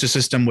replenish the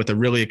system with a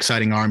really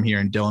exciting arm here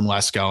in Dylan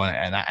Lesko,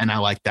 and I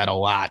like that a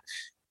lot.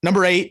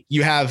 Number 8,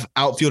 you have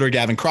outfielder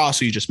Gavin Cross,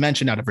 who you just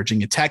mentioned, out of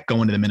Virginia Tech,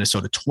 going to the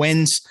Minnesota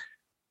Twins.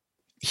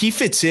 He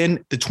fits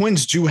in. The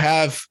Twins do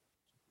have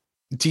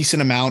a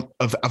decent amount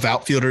of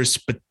outfielders,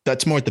 but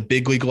that's more at the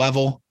big league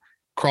level.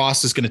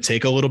 Cross is going to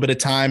take a little bit of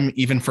time,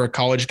 even for a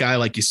college guy,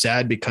 like you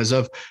said, because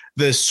of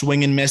the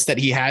swing and miss that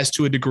he has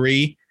to a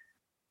degree.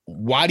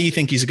 Why do you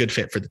think he's a good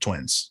fit for the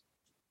Twins?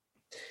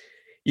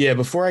 Yeah,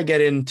 before I get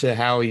into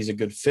how he's a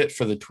good fit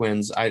for the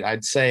Twins,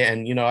 I'd say,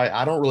 and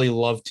I don't really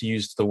love to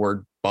use the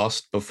word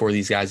bust before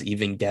these guys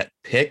even get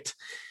picked,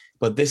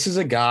 but this is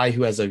a guy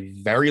who has a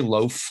very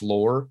low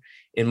floor,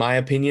 in my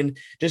opinion,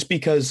 just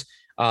because,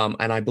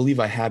 and I believe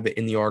I have it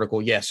in the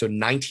article. Yeah, so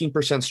 19%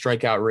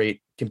 strikeout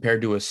rate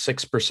compared to a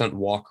 6%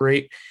 walk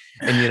rate.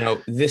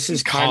 And, this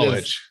is kind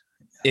of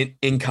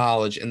in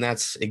college, and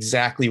that's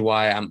exactly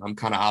why I'm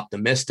kind of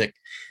optimistic.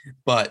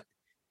 But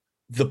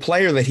the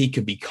player that he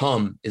could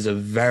become is a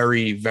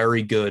very,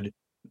 very good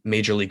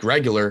major league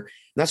regular. And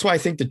that's why I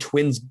think the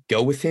Twins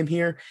go with him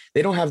here.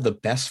 They don't have the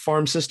best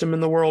farm system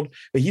in the world,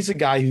 but he's a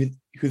guy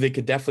who they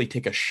could definitely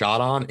take a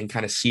shot on and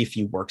kind of see if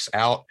he works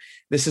out.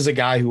 This is a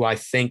guy who I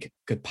think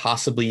could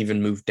possibly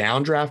even move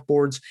down draft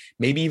boards,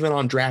 maybe even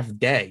on draft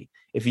day.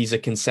 If he's a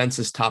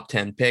consensus top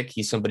 10 pick,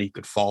 he's somebody who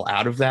could fall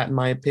out of that, in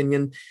my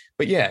opinion.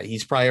 But yeah,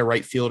 he's probably a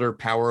right fielder,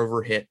 power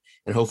over hit,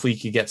 and hopefully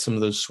he could get some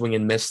of those swing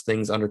and miss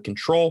things under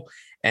control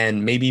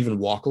and maybe even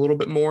walk a little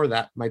bit more.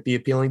 That might be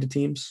appealing to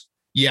teams.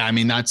 Yeah, I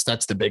mean, that's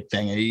the big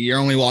thing. You're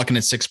only walking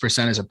at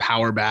 6% as a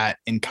power bat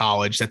in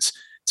college. It's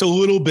a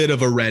little bit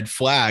of a red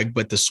flag,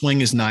 but the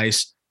swing is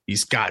nice.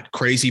 He's got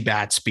crazy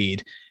bat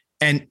speed.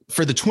 And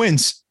for the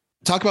Twins,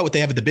 talk about what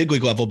they have at the big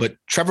league level, but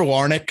Trevor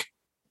Larnach,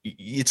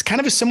 it's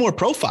kind of a similar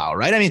profile,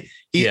 right? I mean,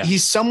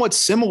 he's somewhat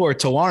similar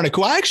to Larnach,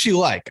 who I actually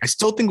like. I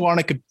still think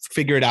Larnach could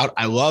figure it out.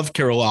 I love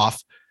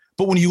Kirilloff.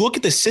 But when you look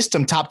at the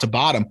system top to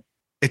bottom,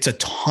 it's a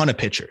ton of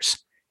pitchers.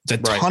 It's a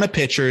ton of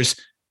pitchers.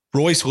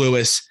 Royce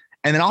Lewis.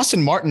 And then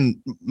Austin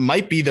Martin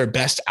might be their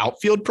best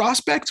outfield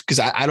prospect, because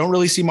I don't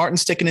really see Martin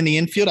sticking in the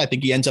infield. I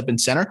think he ends up in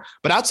center.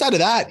 But outside of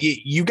that,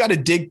 you got to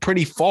dig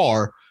pretty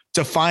far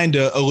to find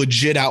a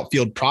legit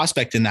outfield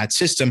prospect in that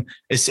system.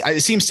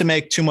 It seems to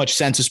make too much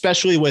sense,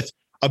 especially with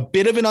a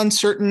bit of an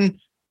uncertain,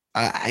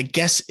 I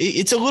guess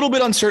it's a little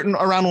bit uncertain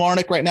around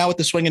Larnach right now with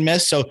the swing and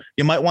miss. So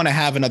you might want to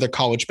have another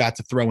college bat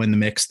to throw in the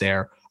mix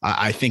there.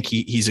 I think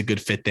he's a good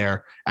fit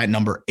there at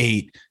number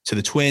 8 to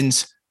the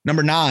Twins.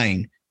 Number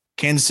 9,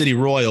 Kansas City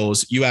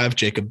Royals. You have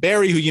Jacob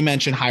Berry, who you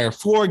mentioned, higher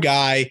floor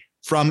guy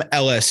from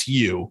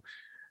LSU.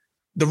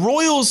 The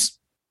Royals,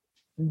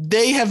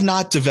 they have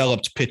not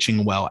developed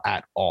pitching well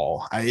at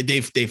all.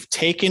 They've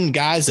taken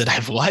guys that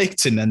I've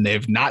liked, and then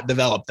they've not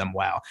developed them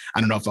well. I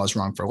don't know if I was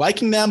wrong for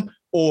liking them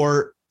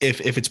or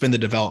if it's been the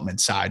development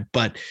side,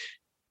 but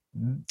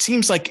it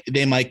seems like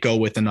they might go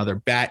with another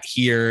bat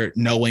here,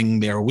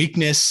 knowing their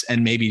weakness,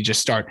 and maybe just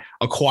start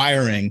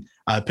acquiring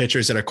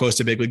pitchers that are close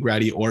to big league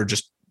ready, or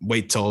just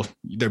wait till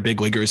they're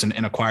big leaguers and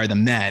acquire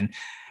them then.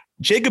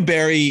 Jacob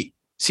Berry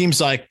seems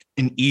like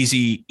an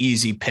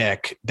easy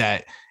pick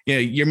that,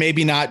 you're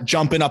maybe not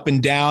jumping up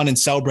and down and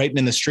celebrating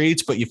in the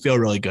streets, but you feel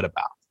really good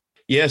about.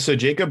 Yeah. So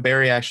Jacob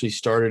Berry actually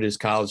started his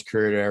college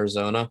career at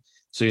Arizona.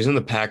 So he's in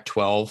the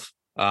Pac-12.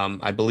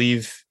 I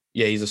believe,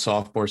 he's a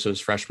sophomore. So his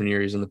freshman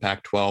year, he's in the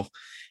Pac-12.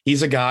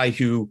 He's a guy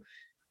who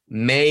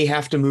may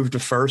have to move to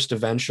first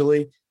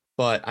eventually.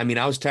 But I mean,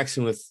 I was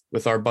texting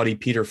with our buddy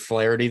Peter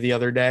Flaherty the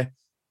other day,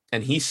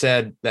 and he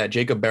said that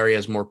Jacob Berry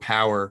has more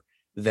power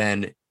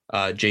than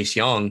Jace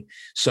Young.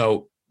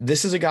 So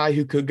this is a guy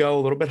who could go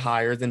a little bit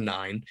higher than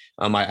 9.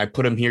 I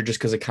put him here just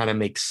because it kind of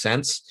makes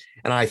sense.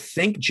 And I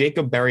think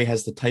Jacob Berry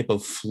has the type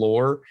of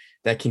floor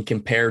that can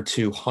compare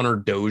to Hunter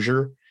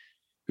Dozier,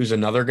 who's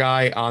another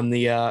guy on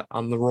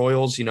the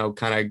Royals,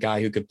 kind of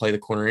guy who could play the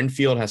corner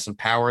infield, has some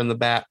power in the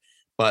bat.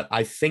 But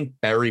I think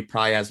Berry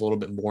probably has a little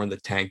bit more in the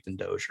tank than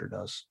Dozier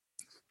does.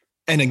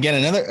 And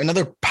again,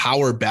 another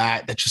power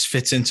bat that just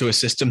fits into a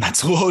system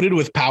that's loaded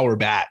with power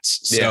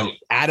bats. So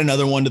add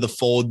another one to the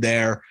fold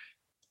there.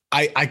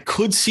 I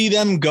could see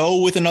them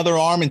go with another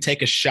arm and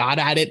take a shot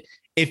at it.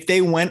 If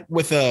they went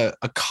with a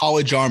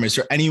college arm, is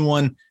there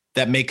anyone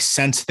that makes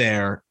sense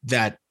there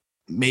that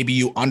maybe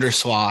you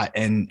underslot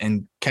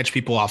and catch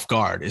people off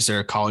guard? Is there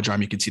a college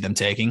arm you could see them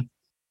taking?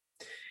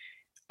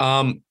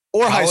 Or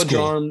high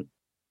school arm?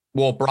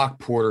 Well, Brock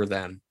Porter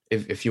then,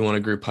 if you want to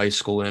group high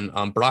school in.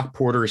 Brock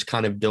Porter is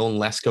kind of Dylan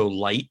Lesko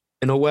light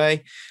in a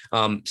way.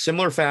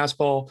 Similar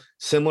fastball,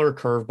 similar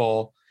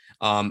curveball.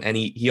 And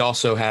he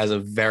also has a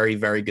very,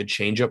 very good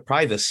changeup,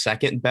 probably the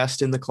second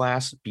best in the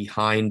class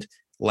behind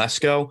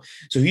Lesko.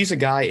 So he's a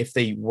guy, if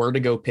they were to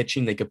go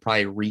pitching, they could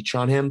probably reach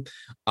on him.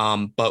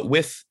 But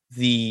with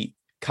the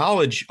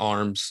college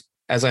arms,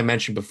 as I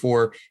mentioned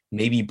before,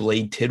 maybe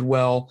Blade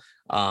Tidwell,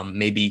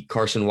 maybe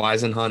Carson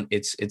Weisenhunt,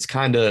 it's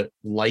kind of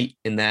light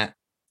in that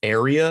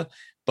area.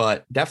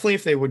 But definitely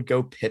if they would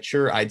go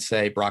pitcher, I'd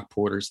say Brock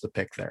Porter's the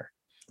pick there.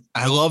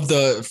 I love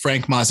the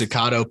Frank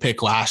Mazzucato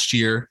pick last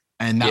year,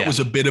 and that was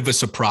a bit of a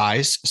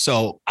surprise.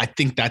 So I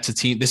think that's a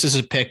team. This is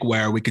a pick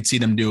where we could see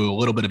them do a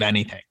little bit of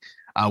anything,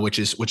 which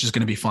is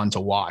going to be fun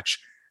to watch.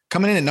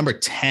 Coming in at number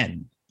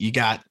 10, you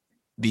got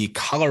the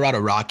Colorado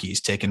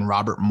Rockies taking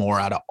Robert Moore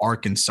out of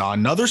Arkansas.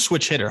 Another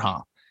switch hitter,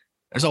 huh?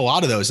 There's a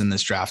lot of those in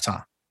this draft,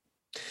 huh?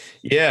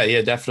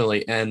 Yeah,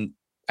 definitely. And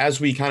as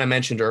we kind of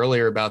mentioned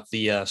earlier about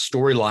the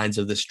storylines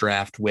of this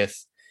draft with,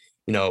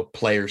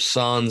 players'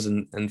 sons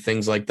and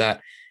things like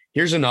that,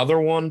 here's another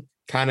one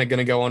kind of going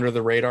to go under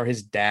the radar.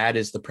 His dad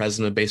is the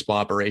president of baseball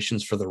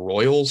operations for the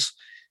Royals.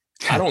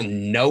 I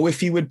don't know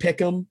if he would pick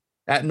him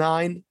at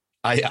 9.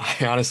 I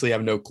honestly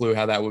have no clue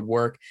how that would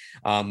work.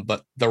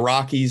 But the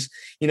Rockies,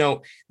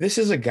 this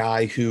is a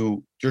guy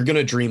who you're going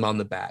to dream on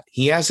the bat.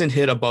 He hasn't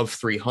hit above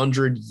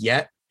 300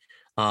 yet.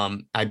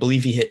 I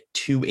believe he hit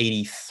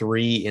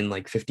 283 in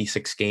like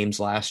 56 games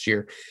last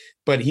year,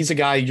 but he's a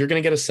guy you're going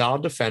to get a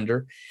solid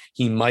defender.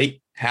 He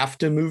might have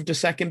to move to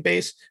second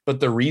base, but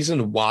the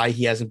reason why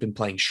he hasn't been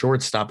playing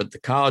shortstop at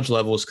the college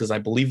level is because I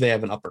believe they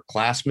have an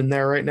upperclassman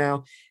there right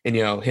now. And,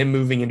 him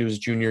moving into his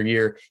junior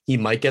year, he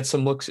might get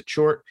some looks at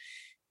short,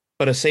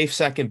 but a safe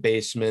second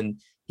baseman.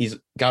 He's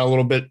got a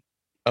little bit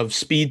of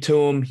speed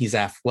to him. He's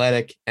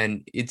athletic,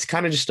 and it's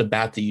kind of just a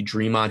bat that you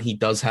dream on. He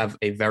does have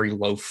a very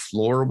low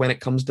floor when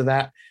it comes to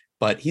that,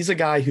 but he's a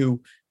guy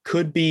who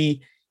could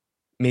be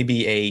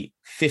maybe a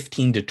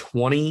 15 to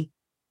 20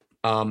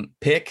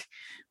 pick.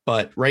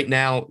 But right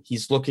now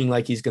he's looking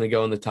like he's going to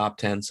go in the top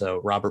 10.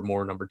 So Robert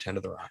Moore, number 10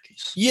 of the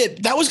Rockies. Yeah,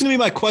 that was going to be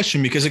my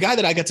question, because a guy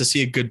that I got to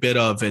see a good bit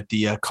of at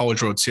the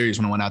College Road Series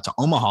when I went out to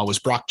Omaha was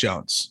Brock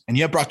Jones. And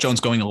you have Brock Jones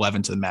going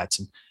 11 to the Mets.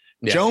 And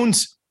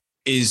Jones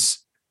is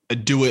a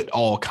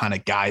do-it-all kind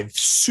of guy,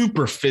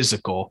 super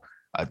physical.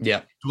 He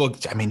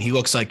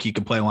looks like he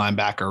could play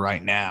linebacker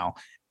right now,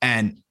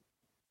 and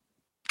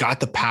got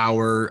the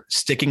power,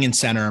 sticking in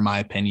center, in my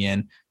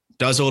opinion,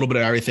 does a little bit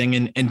of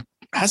everything, and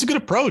has a good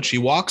approach. He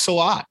walks a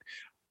lot.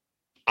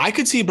 I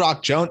could see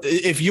Brock Jones.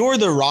 If you're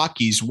the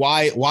Rockies,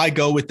 why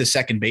go with the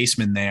second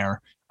baseman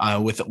there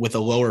with a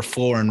lower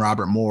floor in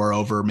Robert Moore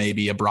over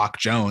maybe a Brock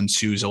Jones,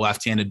 who's a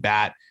left-handed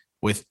bat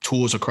with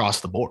tools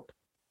across the board?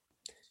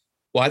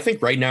 Well, I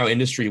think right now,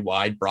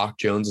 industry-wide, Brock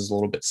Jones is a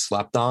little bit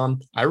slept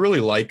on. I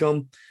really like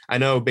him. I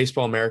know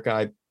Baseball America,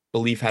 I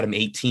believe, had him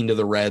 18 to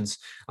the Reds.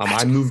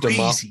 I moved him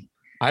up.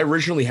 I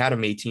originally had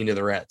him 18 to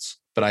the Reds,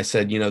 but I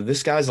said,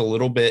 this guy's a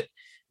little bit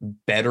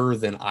better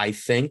than I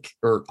think,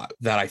 or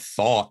that I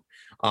thought.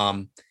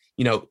 Back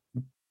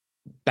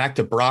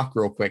to Brock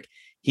real quick.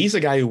 He's a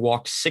guy who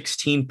walked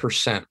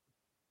 16%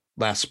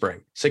 last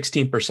spring,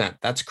 16%.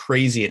 That's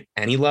crazy at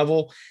any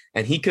level.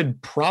 And he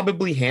could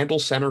probably handle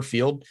center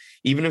field.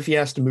 Even if he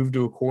has to move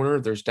to a corner,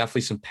 there's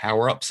definitely some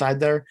power upside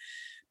there.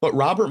 But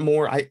Robert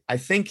Moore, I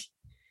think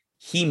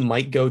he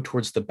might go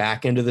towards the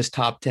back end of this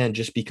top 10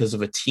 just because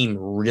of a team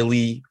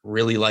really,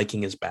 really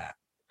liking his bat.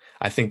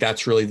 I think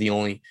that's really the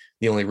only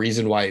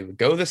reason why he would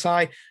go this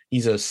high.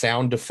 He's a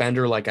sound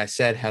defender. Like I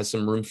said, has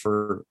some room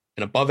for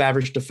an above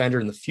average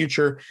defender in the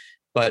future,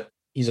 but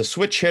he's a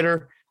switch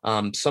hitter.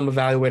 Some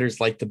evaluators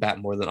like the bat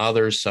more than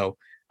others. So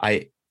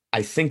I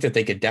think that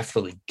they could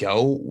definitely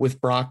go with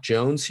Brock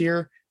Jones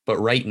here, but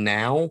right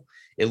now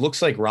it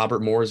looks like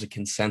Robert Moore is a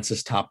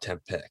consensus top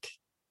 10 pick.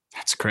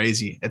 That's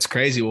crazy. It's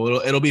crazy.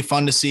 Well, it'll be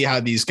fun to see how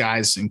these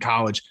guys in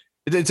college,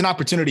 it's an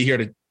opportunity here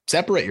to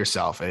separate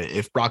yourself.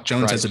 If Brock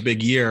Jones has a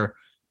big year,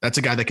 that's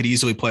a guy that could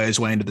easily play his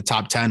way into the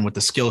top 10 with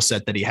the skill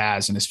set that he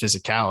has and his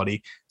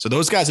physicality. So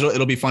those guys,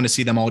 it'll be fun to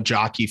see them all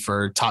jockey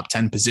for top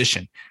 10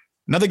 position.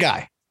 Another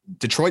guy,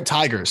 Detroit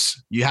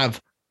Tigers. You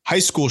have high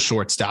school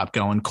shortstop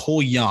going,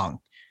 Cole Young.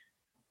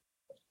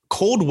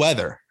 Cold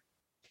weather,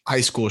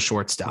 high school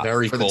shortstop.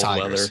 Very for cold the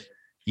Tigers. weather.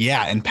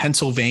 Yeah, in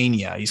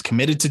Pennsylvania. He's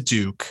committed to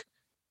Duke.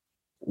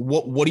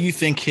 What do you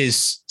think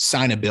his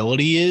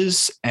signability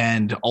is?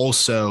 And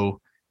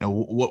also,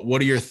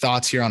 what are your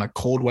thoughts here on a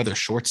cold weather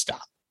shortstop?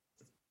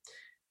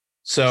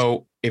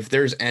 So if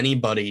there's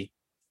anybody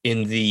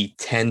in the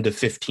 10 to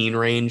 15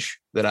 range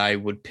that I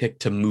would pick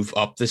to move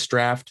up this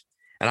draft,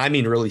 and I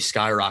mean really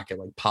skyrocket,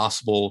 like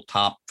possible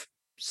top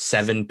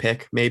 7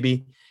 pick,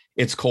 maybe,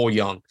 it's Cole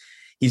Young.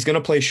 He's going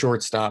to play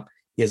shortstop.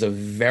 He has a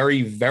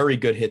very, very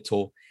good hit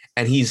tool,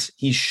 and he's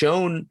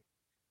shown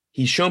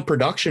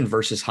production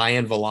versus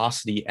high-end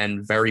velocity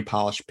and very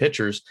polished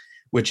pitchers,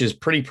 which is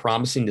pretty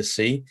promising to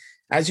see.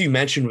 As you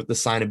mentioned with the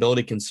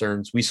signability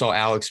concerns, we saw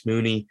Alex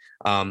Mooney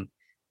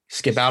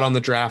skip out on the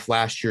draft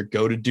last year,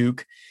 go to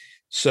Duke.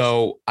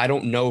 So I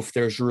don't know if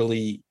there's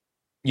really,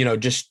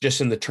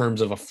 just in the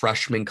terms of a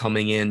freshman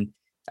coming in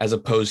as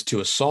opposed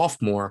to a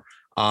sophomore,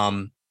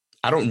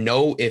 I don't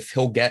know if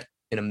he'll get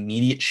an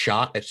immediate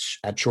shot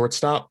at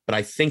shortstop, but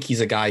I think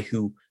he's a guy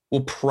who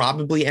will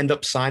probably end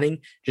up signing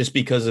just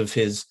because of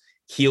his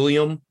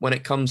helium when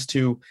it comes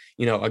to,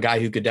 a guy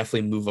who could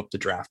definitely move up the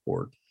draft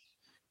board.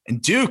 And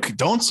Duke,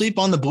 don't sleep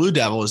on the Blue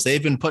Devils.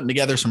 They've been putting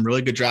together some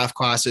really good draft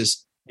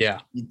classes. Yeah.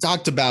 You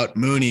talked about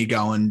Mooney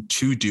going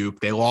to Duke.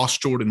 They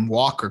lost Jordan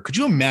Walker. Could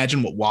you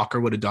imagine what Walker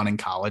would have done in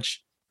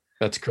college?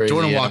 That's crazy.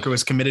 Jordan Walker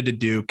was committed to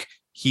Duke.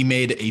 He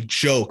made a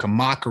joke, a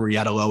mockery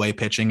out of low A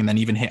pitching, and then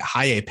even hit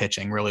high A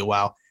pitching really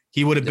well.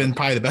 He would have been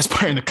probably the best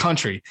player in the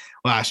country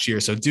last year.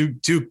 So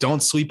Duke,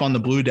 don't sleep on the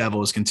Blue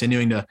Devils,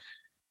 continuing to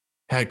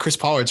Chris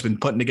Pollard's been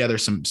putting together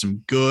some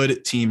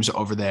good teams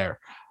over there.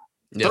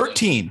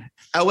 13,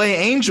 LA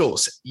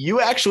Angels.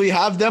 You actually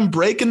have them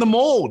breaking the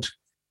mold.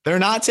 They're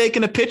not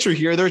taking a pitcher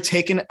here. They're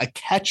taking a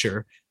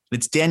catcher.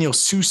 It's Daniel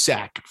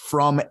Susac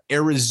from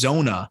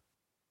Arizona.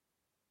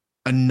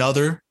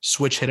 Another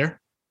switch hitter.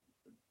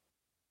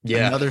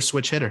 Yeah. Another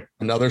switch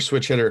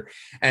hitter.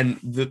 And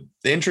the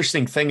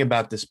interesting thing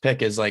about this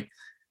pick is, like,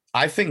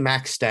 I think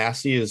Max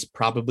Stassi is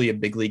probably a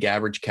big league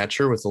average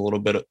catcher with a little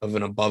bit of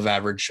an above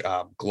average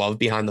glove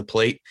behind the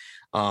plate.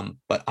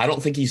 But I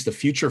don't think he's the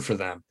future for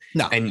them.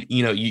 No. And,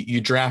 you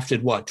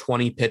drafted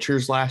 20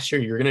 pitchers last year.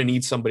 You're going to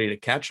need somebody to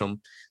catch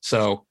them.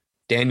 So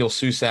Daniel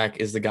Susac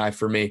is the guy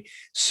for me.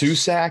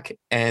 Susac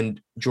and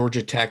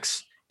Georgia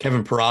Tech's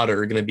Kevin Parada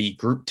are going to be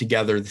grouped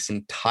together this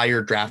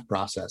entire draft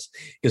process,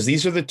 because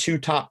these are the two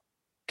top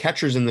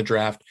catchers in the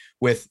draft,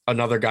 with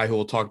another guy who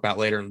we'll talk about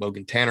later, and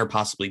Logan Tanner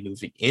possibly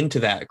moving into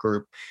that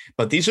group.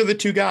 But these are the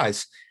two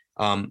guys.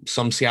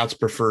 Some scouts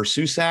prefer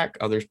Susac,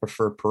 others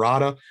prefer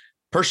Parada.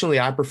 Personally,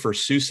 I prefer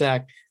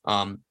Susac.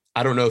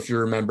 I don't know if you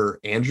remember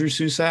Andrew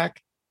Susac.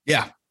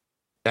 Yeah.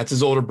 That's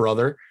his older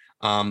brother.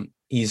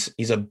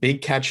 He's a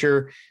big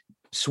catcher,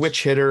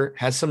 switch hitter,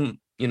 has some,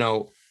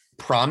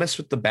 promise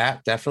with the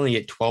bat. Definitely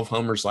hit 12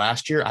 homers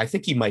last year. I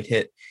think he might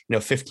hit,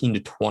 15 to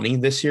 20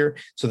 this year.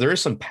 So there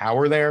is some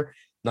power there.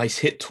 Nice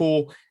hit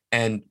tool.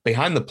 And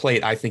behind the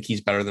plate, I think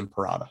he's better than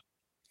Parada.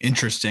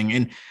 Interesting.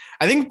 And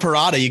I think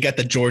Parada, you get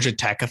the Georgia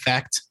Tech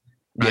effect,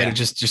 right? Yeah.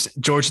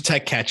 Just Georgia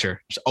Tech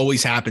catcher. Just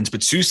always happens.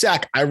 But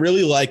Susac, I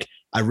really like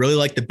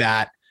the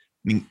bat.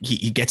 I mean,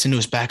 he gets into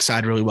his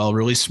backside really well,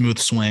 really smooth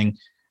swing.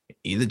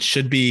 It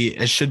should be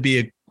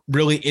a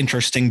really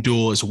interesting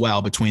duel as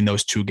well between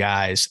those two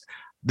guys.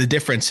 The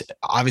difference,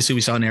 obviously, we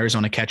saw an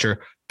Arizona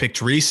catcher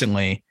picked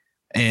recently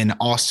in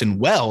Austin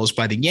Wells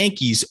by the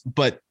Yankees,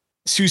 but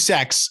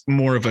Susac's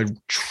more of a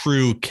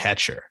true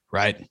catcher,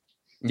 right?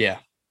 Yeah.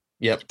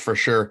 Yep, for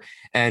sure.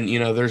 And,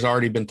 there's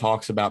already been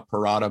talks about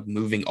Parada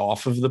moving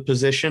off of the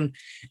position.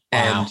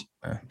 And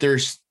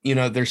there's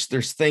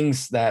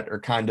things that are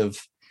kind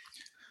of,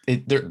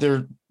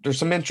 there's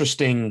some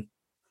interesting,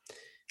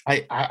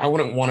 I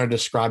wouldn't want to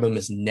describe them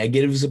as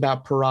negatives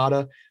about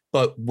Parada,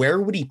 but where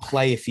would he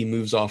play if he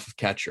moves off of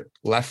catcher?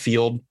 Left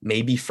field,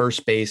 maybe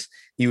first base.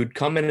 He would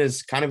come in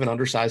as kind of an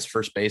undersized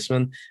first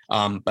baseman.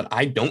 But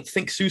I don't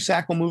think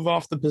Susac will move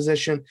off the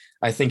position.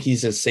 I think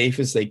he's as safe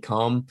as they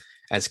come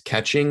as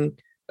catching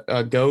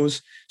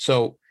goes.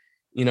 So,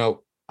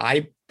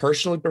 I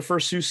personally prefer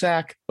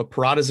Susac, but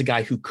Parada is a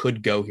guy who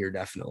could go here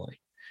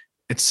definitely.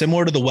 It's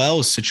similar to the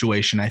Wells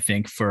situation, I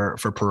think, for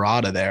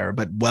Parada there,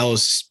 but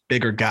Wells,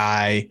 bigger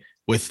guy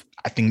with,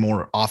 I think,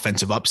 more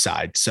offensive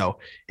upside. So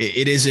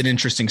it is an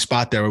interesting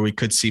spot there where we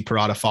could see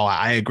Parada fall.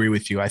 I agree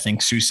with you. I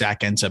think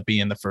Susac ends up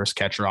being the first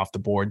catcher off the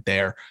board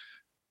there.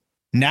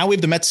 Now we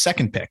have the Mets'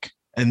 second pick.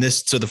 And the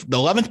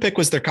 11th pick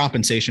was their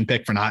compensation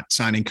pick for not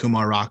signing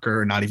Kumar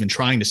Rocker, or not even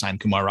trying to sign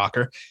Kumar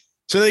Rocker.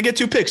 So they get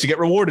 2 picks. You get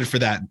rewarded for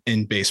that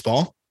in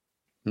baseball.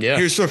 Yeah.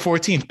 Here's their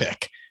 14th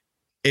pick.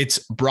 It's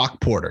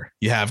Brock Porter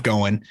you have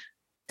going.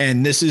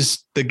 And this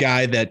is the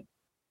guy that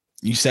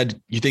you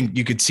said you think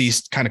you could see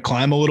kind of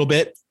climb a little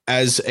bit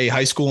as a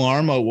high school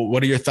arm.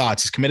 What are your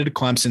thoughts? He's committed to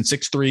Clemson,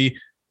 6'3",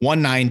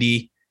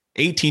 190,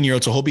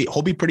 18-year-old. So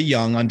he'll be pretty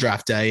young on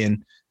draft day,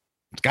 and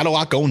it's got a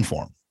lot going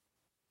for him.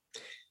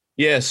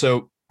 Yeah,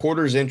 so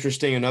Porter's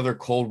interesting. Another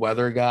cold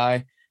weather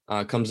guy,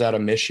 comes out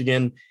of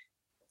Michigan.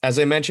 As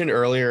I mentioned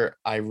earlier,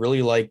 I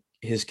really like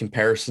his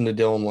comparison to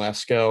Dylan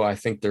Lesko. I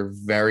think they're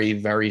very,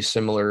 very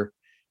similar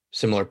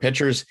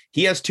pitchers.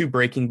 He has 2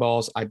 breaking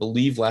balls. I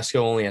believe Lesko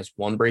only has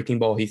 1 breaking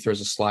ball. He throws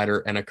a slider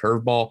and a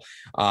curveball.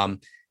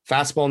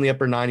 Fastball in the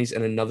upper 90s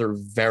and another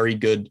very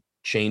good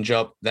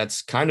changeup.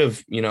 That's kind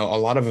of, a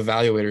lot of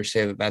evaluators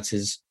say that that's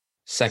his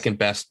second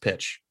best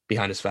pitch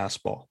behind his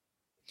fastball.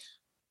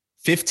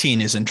 15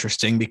 is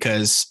interesting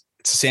because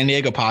it's the San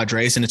Diego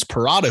Padres and it's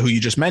Parada, who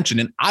you just mentioned.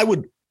 And I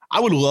would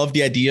love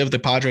the idea of the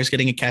Padres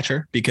getting a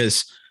catcher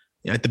because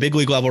at the big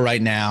league level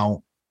right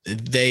now,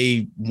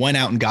 they went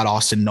out and got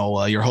Austin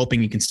Nola. You're hoping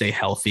he can stay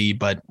healthy,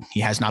 but he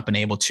has not been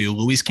able to.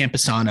 Luis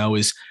Campusano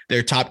is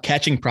their top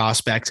catching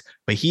prospect,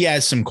 but he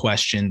has some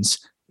questions,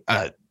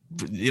 on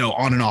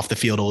and off the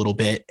field a little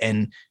bit.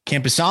 And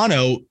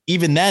Campusano,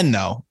 even then,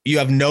 though, you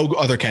have no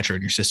other catcher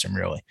in your system,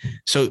 really.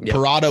 So yep.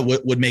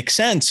 Parada would make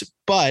sense,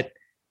 but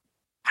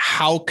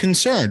how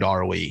concerned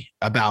are we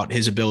about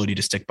his ability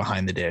to stick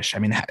behind the dish? I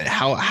mean,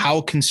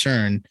 how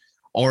concerned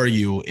are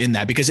you in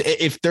that? Because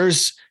if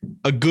there's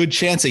a good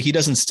chance that he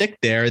doesn't stick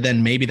there,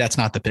 then maybe that's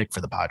not the pick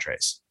for the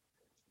Padres.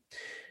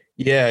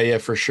 Yeah,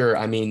 for sure.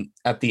 I mean,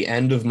 at the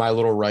end of my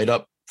little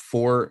write-up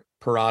for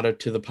Parada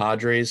to the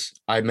Padres.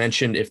 I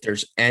mentioned if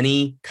there's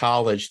any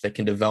college that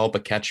can develop a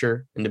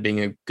catcher into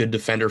being a good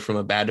defender from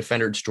a bad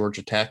defender, it's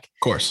Georgia Tech. Of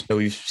course. So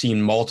we've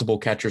seen multiple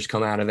catchers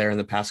come out of there in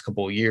the past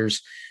couple of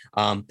years.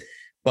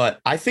 But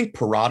I think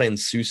Parada and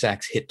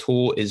Susak's hit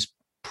tool is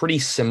pretty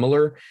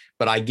similar,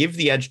 but I give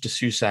the edge to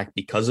Susak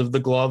because of the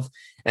glove.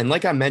 And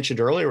like I mentioned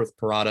earlier with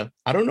Parada,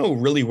 I don't know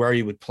really where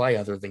he would play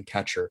other than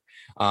catcher.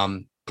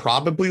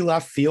 Probably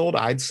left field,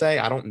 I'd say.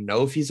 I don't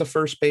know if he's a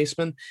first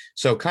baseman.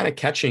 So kind of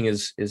catching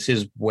is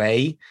his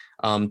way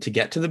to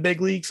get to the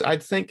big leagues,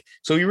 I'd think.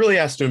 So he really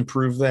has to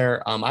improve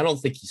there. I don't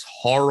think he's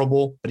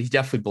horrible, but he's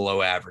definitely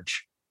below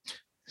average.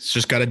 It's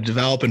just got to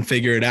develop and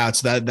figure it out.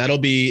 So that'll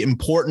be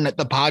important that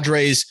the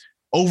Padres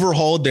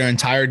overhauled their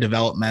entire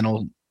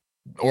developmental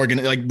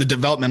the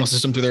developmental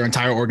system through their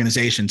entire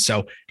organization.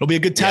 So it'll be a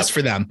good test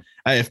for them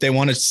if they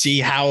want to see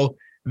how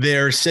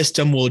their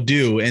system will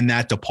do in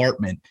that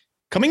department.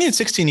 Coming in at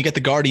 16, you get the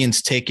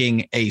Guardians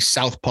taking a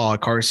southpaw,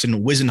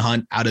 Carson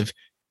Whisenhunt, out of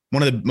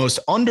one of the most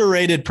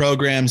underrated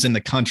programs in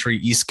the country,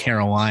 East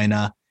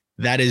Carolina.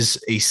 That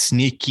is a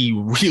sneaky,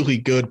 really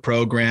good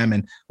program.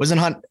 And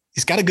Whisenhunt,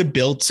 he's got a good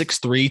build,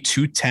 6'3",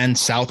 210,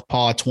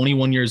 southpaw,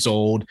 21 years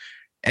old.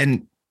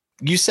 And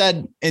you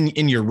said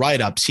in your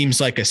write-up,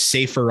 seems like a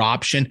safer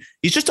option.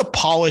 He's just a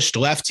polished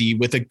lefty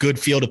with a good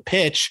feel to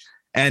pitch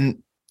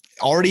and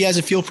already has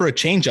a feel for a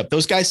changeup.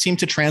 Those guys seem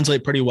to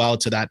translate pretty well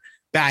to that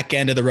back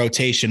end of the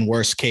rotation,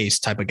 worst case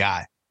type of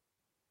guy.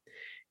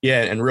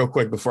 Yeah. And real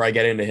quick, before I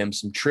get into him,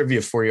 some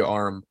trivia for you,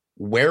 Arm.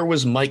 Where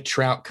was Mike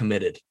Trout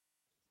committed?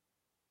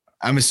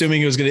 I'm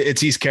assuming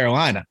it's East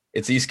Carolina.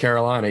 It's East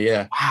Carolina.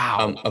 Yeah.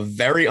 Wow. A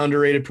very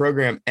underrated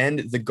program. And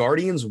the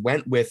Guardians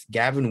went with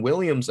Gavin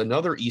Williams,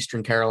 another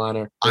Eastern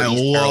Carolina. I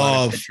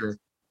love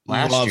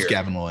year.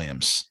 Gavin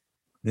Williams.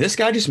 This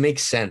guy just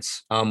makes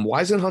sense.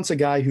 Whisenhunt's a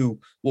guy who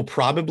will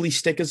probably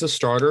stick as a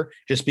starter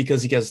just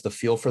because he has the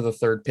feel for the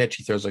third pitch.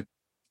 He throws a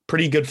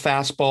pretty good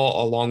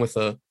fastball along with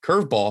a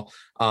curveball.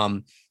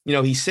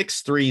 He's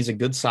 6'3", he's a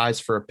good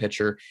size for a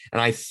pitcher. And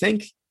I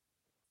think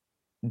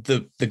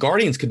the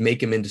Guardians could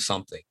make him into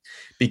something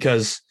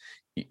because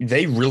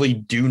they really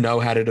do know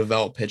how to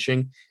develop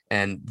pitching.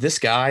 And this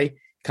guy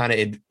kind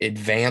of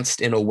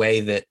advanced in a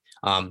way that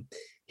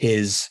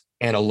his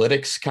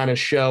analytics kind of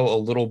show a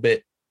little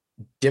bit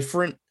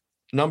different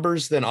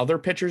numbers than other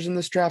pitchers in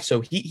this draft.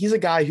 So he's a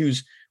guy who's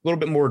a little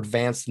bit more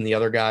advanced than the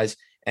other guys.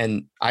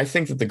 And I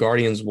think that the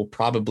Guardians will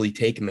probably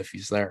take him if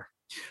he's there.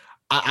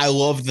 I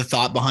love the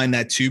thought behind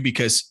that too,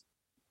 because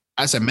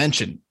as I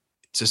mentioned,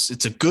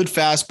 it's a good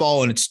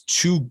fastball and it's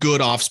two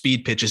good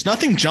off-speed pitches.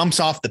 Nothing jumps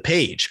off the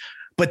page,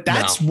 but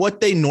that's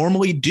what they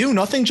normally do.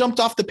 Nothing jumped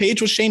off the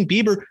page with Shane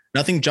Bieber.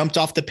 Nothing jumped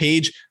off the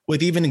page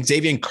with even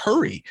Xavier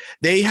Curry.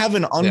 They have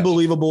an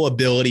unbelievable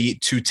ability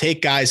to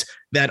take guys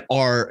that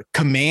are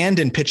command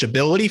and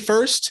pitchability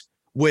first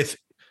with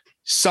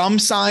some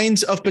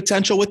signs of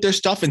potential with their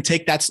stuff and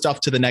take that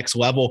stuff to the next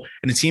level.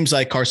 And it seems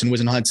like Carson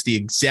Whisenhunt's the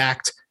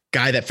exact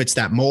guy that fits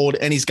that mold,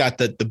 and he's got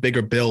the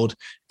bigger build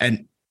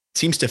and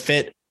seems to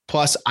fit.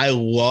 Plus, I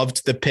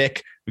loved the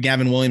pick of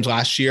Gavin Williams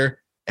last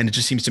year, and it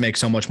just seems to make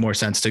so much more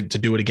sense to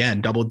do it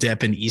again. Double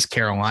dip in East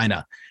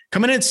Carolina.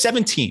 Coming in at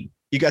 17,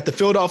 you got the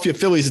Philadelphia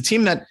Phillies, a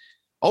team that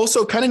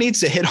also kind of needs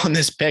to hit on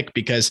this pick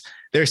because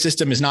their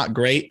system is not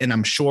great, and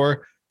I'm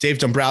sure Dave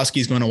Dombrowski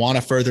is going to want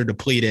to further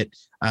deplete it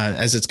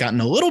as it's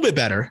gotten a little bit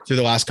better through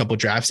the last couple of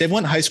drafts. They've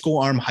went high school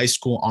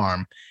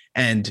arm,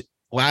 and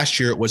last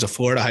year it was a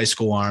Florida high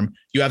school arm.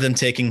 You have them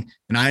taking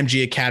an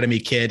IMG Academy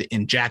kid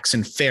in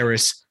Jackson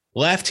Ferris,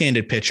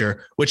 left-handed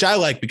pitcher, which I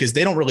like because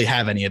they don't really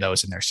have any of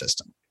those in their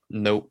system.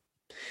 Nope.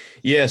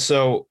 Yeah,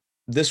 so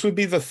this would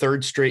be the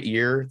third straight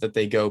year that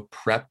they go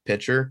prep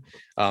pitcher.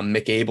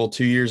 Mick Abel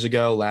 2 years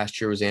ago.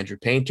 Last year was Andrew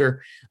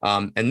Painter.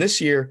 And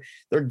this year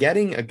they're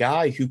getting a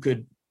guy who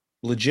could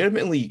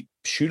legitimately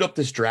shoot up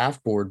this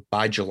draft board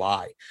by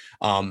July.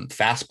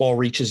 Fastball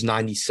reaches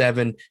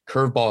 97.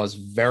 Curveball has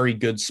very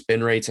good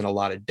spin rates and a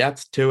lot of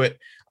depth to it.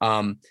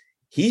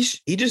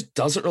 He just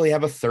doesn't really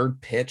have a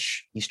third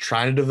pitch. He's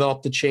trying to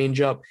develop the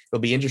changeup.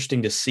 It'll be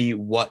interesting to see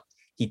what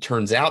he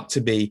turns out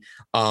to be.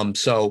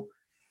 So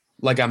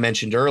like I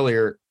mentioned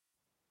earlier,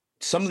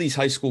 some of these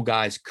high school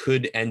guys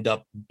could end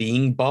up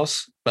being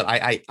busts, but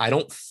I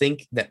don't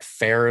think that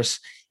Ferris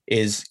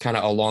is kind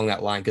of along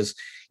that line because,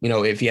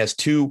 if he has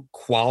two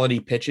quality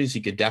pitches,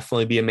 he could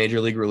definitely be a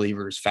major league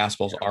reliever. His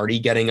fastball's already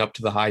getting up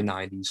to the high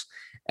 90s.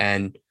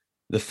 And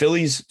the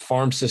Phillies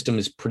farm system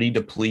is pretty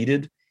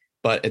depleted,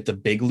 but at the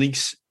big league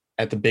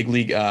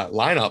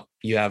lineup,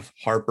 you have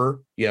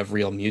Harper, you have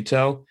Real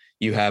Muto,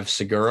 you have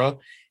Segura,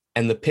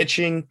 and the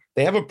pitching,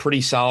 they have a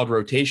pretty solid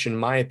rotation, in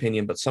my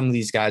opinion, but some of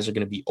these guys are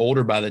going to be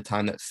older by the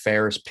time that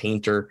Ferris,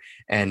 Painter,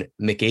 and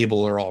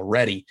McAble are all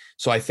ready.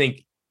 So I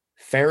think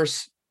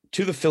Ferris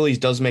to the Phillies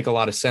does make a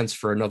lot of sense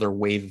for another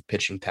wave of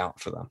pitching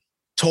talent for them.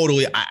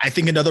 Totally. I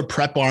think another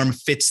prep arm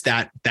fits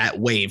that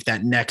wave,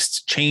 that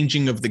next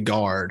changing of the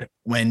guard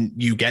when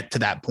you get to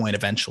that point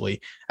eventually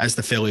as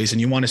the Phillies,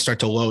 and you want to start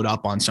to load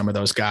up on some of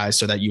those guys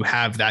so that you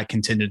have that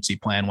contingency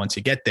plan once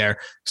you get there.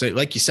 So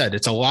like you said,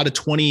 it's a lot of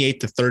 28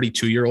 to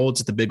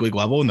 32-year-olds at the big league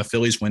level, and the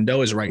Phillies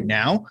window is right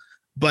now.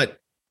 But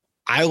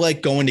I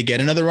like going to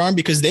get another arm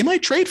because they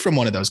might trade from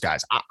one of those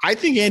guys. I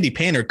think Andy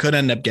Painter could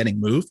end up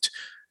getting moved.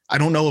 I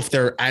don't know if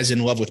they're as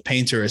in love with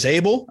Painter as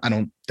Abel. I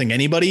don't think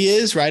anybody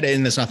is, right?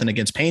 And there's nothing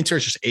against Painter.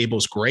 It's just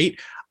Abel's great.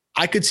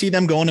 I could see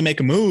them going to make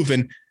a move,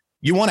 and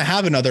you want to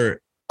have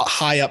another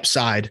high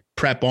upside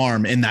prep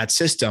arm in that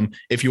system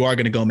if you are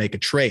going to go make a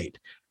trade.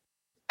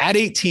 At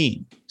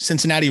 18,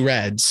 Cincinnati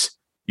Reds,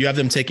 you have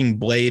them taking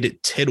Blade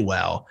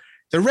Tidwell.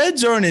 The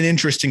Reds are in an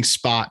interesting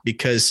spot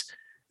because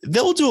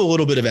they'll do a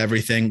little bit of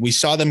everything. We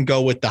saw them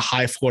go with the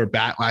high floor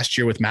bat last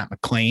year with Matt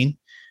McClain.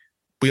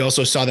 We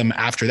also saw them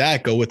after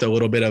that go with a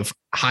little bit of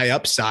high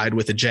upside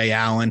with a Jay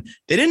Allen.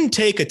 They didn't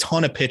take a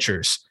ton of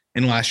pitchers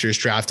in last year's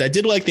draft. I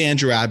did like the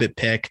Andrew Abbott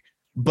pick,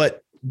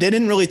 but they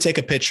didn't really take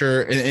a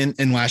pitcher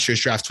in last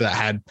year's draft that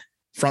had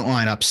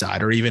frontline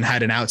upside or even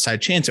had an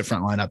outside chance at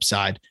frontline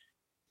upside.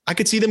 I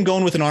could see them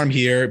going with an arm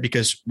here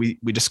because we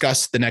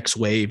discussed the next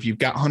wave. You've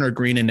got Hunter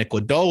Green and Nick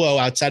Lodolo.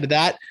 Outside of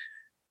that,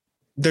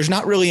 there's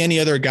not really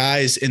any other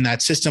guys in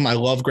that system. I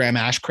love Graham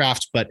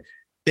Ashcraft, but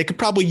they could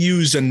probably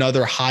use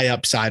another high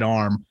upside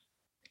arm.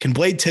 Can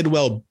Blade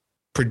Tidwell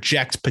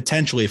project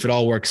potentially, if it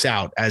all works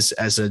out, as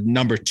a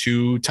number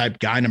 2 type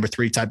guy, number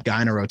 3 type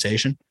guy in a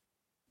rotation?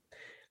 I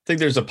think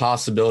there's a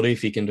possibility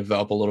if he can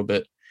develop a little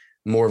bit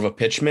more of a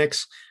pitch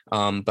mix.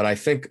 But I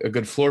think a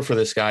good floor for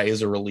this guy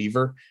is a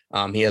reliever.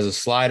 He has a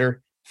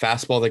slider,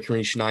 fastball that can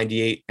reach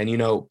 98.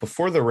 And,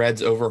 before the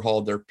Reds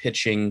overhauled their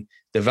pitching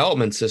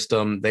development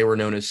system, they were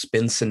known as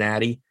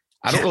Spincinnati.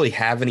 I don't really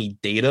have any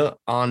data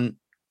on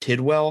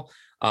Tidwell.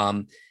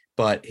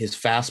 But his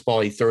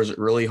fastball, he throws it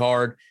really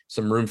hard,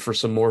 some room for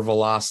some more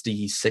velocity.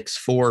 He's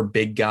 6'4",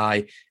 big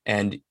guy,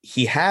 and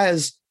he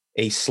has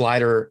a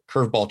slider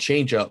curveball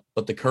changeup,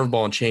 but the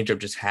curveball and changeup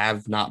just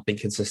have not been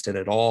consistent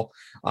at all.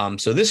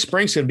 So this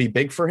spring's going to be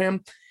big for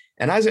him.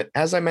 And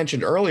as I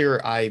mentioned earlier,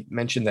 I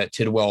mentioned that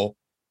Tidwell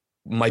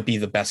might be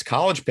the best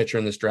college pitcher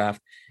in this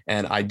draft.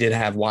 And I did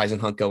have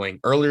Weisenhunt going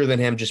earlier than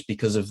him just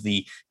because of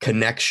the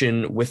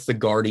connection with the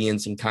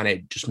Guardians and kind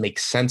of just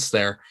makes sense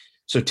there.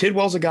 So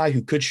Tidwell's a guy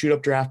who could shoot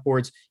up draft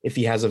boards if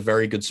he has a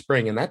very good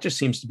spring. And that just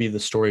seems to be the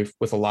story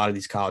with a lot of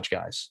these college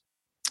guys.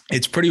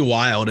 It's pretty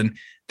wild. And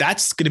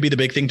that's going to be the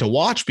big thing to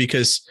watch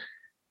because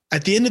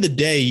at the end of the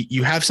day,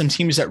 you have some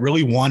teams that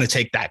really want to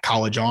take that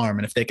college arm.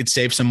 And if they could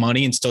save some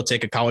money and still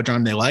take a college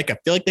arm they like, I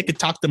feel like they could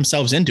talk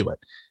themselves into it.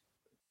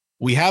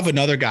 We have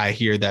another guy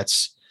here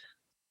that's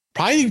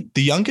probably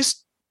the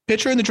youngest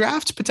pitcher in the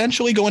draft,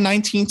 potentially going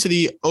 19 to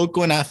the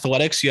Oakland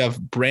Athletics. You have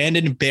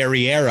Brandon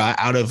Barriera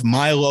out of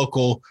my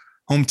local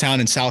hometown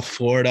in South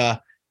Florida.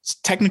 It's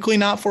technically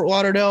not Fort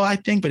Lauderdale, I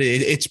think, but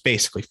it's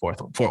basically Fort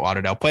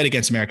Lauderdale. Played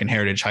against American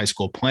Heritage High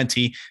School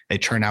plenty. They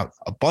turn out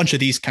a bunch of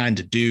these kinds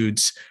of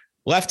dudes.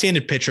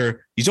 Left-handed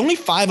pitcher. He's only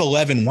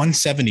 5'11",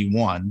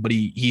 171, but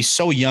he's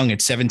so young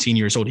at 17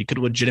 years old. He could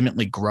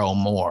legitimately grow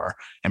more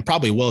and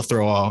probably will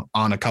throw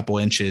on a couple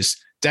inches.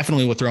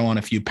 Definitely will throw on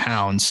a few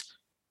pounds.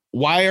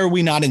 Why are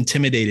we not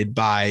intimidated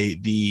by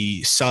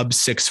the sub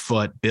 6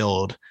 foot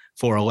build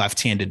for a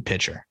left-handed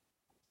pitcher?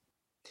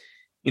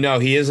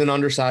 He is an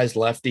undersized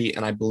lefty,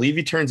 and I believe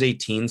he turns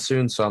 18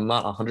 soon, so I'm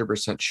not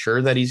 100%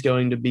 sure that he's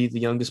going to be the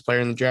youngest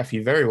player in the draft. He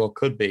very well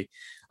could be,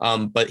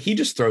 but he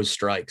just throws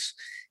strikes.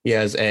 He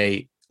has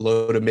a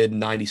low to mid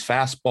 90s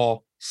fastball,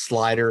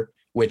 slider,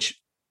 which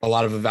a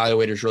lot of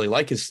evaluators really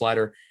like his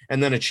slider,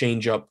 and then a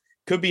changeup.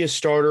 Could be a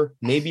starter,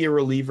 maybe a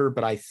reliever,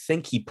 but I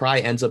think he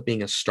probably ends up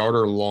being a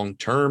starter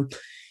long-term.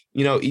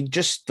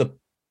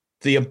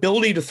 The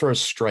ability to throw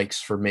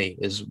strikes for me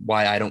is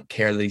why I don't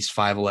care that he's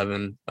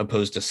 5'11"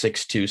 opposed to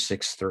 6'2",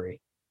 6'3".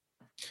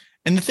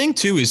 And the thing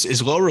too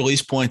is low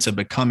release points have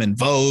become in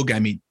vogue. I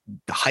mean,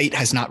 the height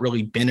has not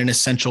really been an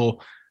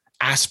essential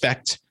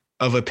aspect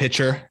of a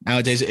pitcher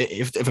nowadays.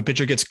 If a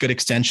pitcher gets good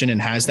extension and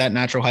has that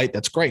natural height,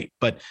 that's great.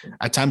 But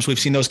at times we've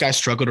seen those guys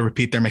struggle to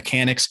repeat their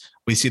mechanics.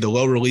 We see the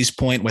low release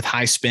point with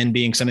high spin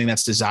being something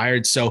that's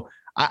desired. So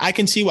I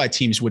can see why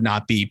teams would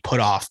not be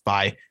put off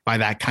by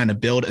that kind of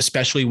build,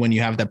 especially when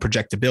you have that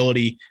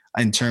projectability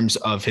in terms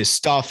of his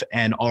stuff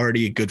and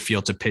already a good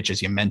feel to pitch,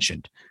 as you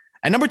mentioned.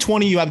 At number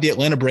 20, you have the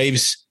Atlanta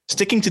Braves,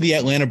 sticking to the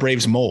Atlanta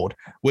Braves mold,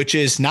 which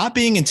is not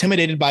being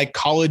intimidated by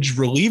college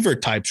reliever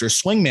types or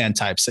swingman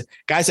types,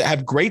 guys that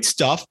have great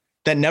stuff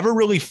that never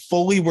really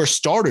fully were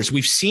starters.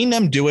 We've seen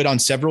them do it on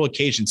several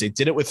occasions. They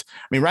did it with,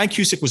 Ryan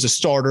Cusick was a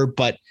starter,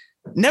 but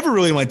never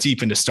really went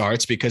deep into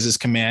starts because his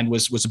command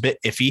was a bit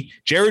iffy.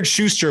 Jared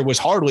Schuster was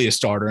hardly a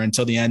starter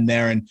until the end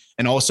there,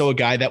 and also a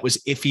guy that was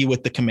iffy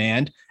with the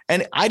command.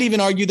 And I'd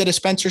even argue that a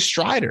Spencer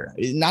Strider,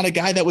 not a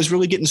guy that was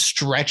really getting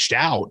stretched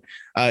out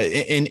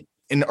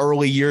in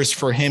early years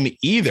for him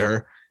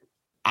either.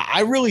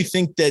 I really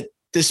think that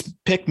this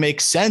pick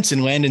makes sense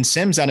in Landon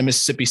Sims out of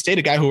Mississippi State,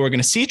 a guy who we're going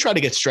to see try to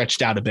get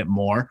stretched out a bit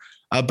more.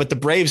 But the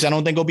Braves, I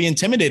don't think will be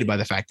intimidated by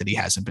the fact that he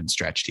hasn't been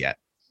stretched yet.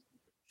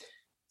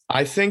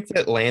 I think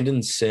that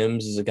Landon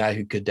Sims is a guy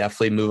who could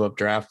definitely move up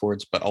draft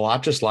boards, but a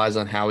lot just lies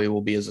on how he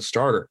will be as a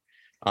starter.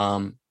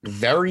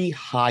 Very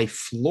high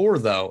floor,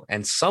 though,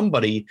 and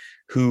somebody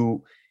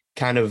who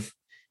kind of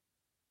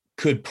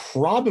could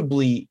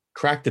probably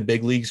crack the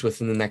big leagues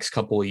within the next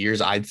couple of years,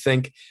 I'd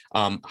think.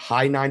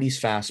 High 90s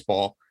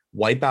fastball,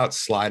 wipeout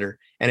slider.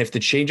 And if the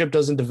changeup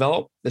doesn't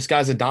develop, this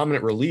guy's a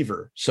dominant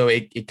reliever. So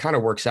it kind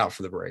of works out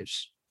for the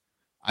Braves.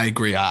 I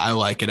agree. I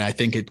like it. I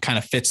think it kind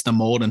of fits the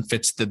mold and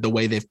fits the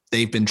way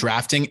they've been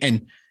drafting.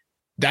 And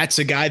that's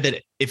a guy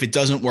that if it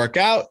doesn't work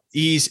out,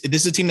 this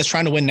is a team that's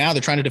trying to win now.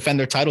 They're trying to defend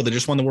their title. They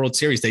just won the World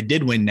Series. They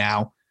did win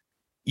now.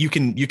 You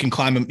can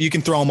climb him. You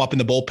can throw him up in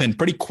the bullpen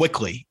pretty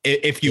quickly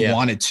if you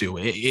wanted to,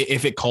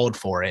 if it called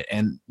for it.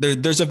 And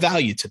there's a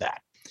value to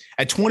that.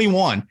 At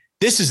 21,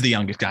 this is the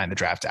youngest guy in the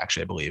draft,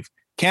 actually, I believe.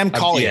 Cam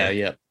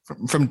Collier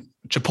from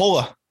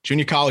Chipola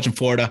Junior College in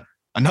Florida.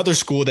 Another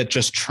school that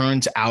just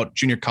churns out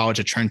junior college.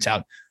 It churns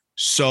out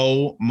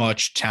so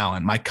much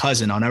talent. My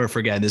cousin, I'll never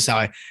forget. This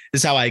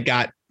is how I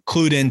got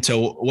clued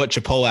into what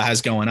Chipola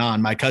has going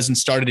on. My cousin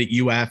started at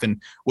UF and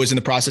was in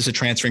the process of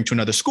transferring to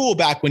another school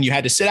back when you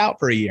had to sit out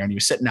for a year. And he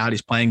was sitting out.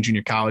 He's playing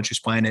junior college. He's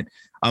playing at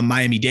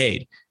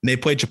Miami-Dade. And they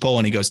played Chipola.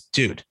 And he goes,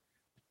 dude,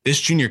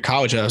 this junior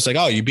college. I was like,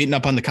 oh, you beating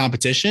up on the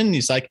competition? And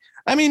he's like,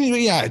 I mean,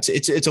 yeah,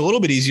 it's a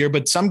little bit easier,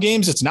 but some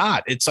games it's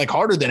not. It's like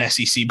harder than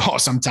SEC ball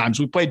sometimes.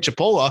 We played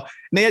Chipola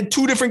and they had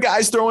two different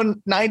guys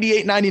throwing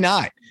 98,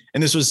 99.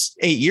 And this was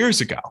 8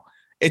 years ago.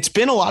 It's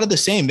been a lot of the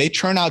same. They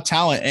churn out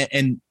talent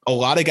and a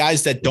lot of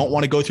guys that don't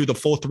want to go through the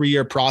full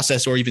 3-year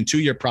process or even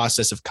 2-year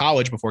process of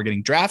college before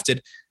getting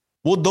drafted.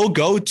 Well, they'll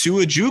go to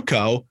a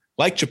JUCO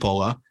like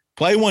Chipola,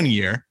 play 1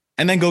 year,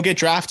 and then go get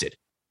drafted.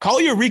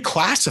 Collier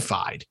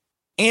reclassified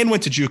and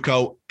went to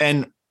JUCO,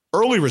 and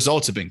early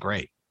results have been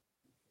great.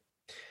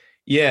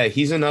 Yeah,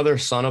 he's another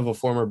son of a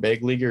former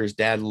big leaguer. His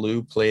dad,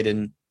 Lou, played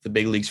in the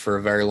big leagues for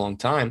a very long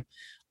time.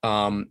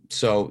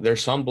 So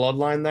there's some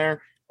bloodline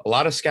there. A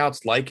lot of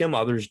scouts like him,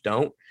 others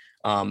don't.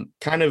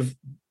 Kind of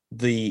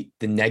the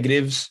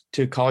negatives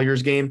to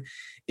Collier's game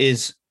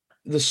is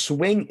the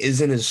swing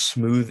isn't as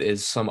smooth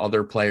as some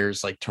other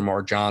players like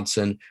Tamar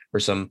Johnson or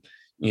some,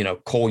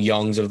 Cole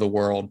Youngs of the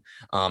world.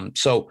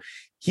 So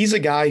he's a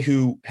guy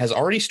who has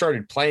already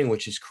started playing,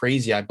 which is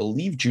crazy. I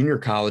believe junior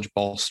college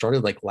ball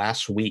started like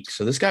last week.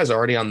 So this guy's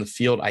already on the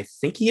field. I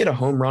think he hit a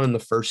home run in the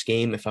first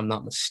game, if I'm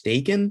not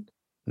mistaken.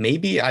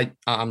 Maybe I'm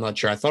not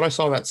sure. I thought I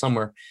saw that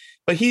somewhere.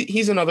 But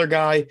he's another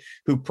guy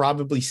who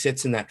probably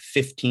sits in that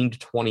 15 to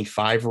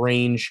 25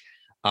 range.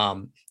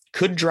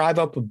 Could drive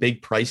up a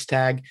big price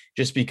tag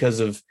just because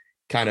of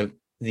kind of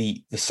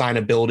the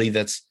signability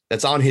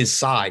that's on his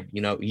side.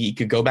 He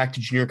could go back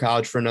to junior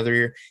college for another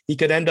year. He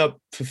could end up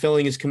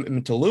fulfilling his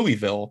commitment to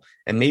Louisville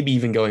and maybe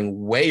even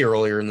going way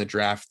earlier in the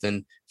draft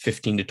than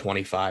 15 to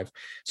 25.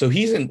 So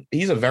he's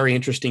a very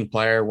interesting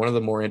player, one of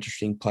the more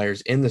interesting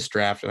players in this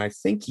draft. And I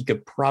think he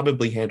could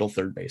probably handle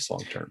third base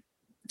long-term.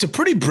 It's a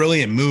pretty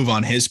brilliant move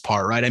on his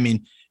part, right? I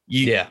mean,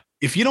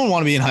 if you don't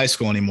want to be in high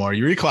school anymore,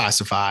 you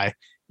reclassify,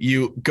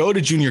 you go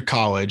to junior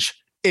college.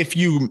 If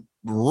you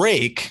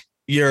rake,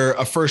 you're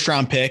a first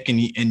round pick and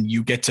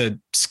you get to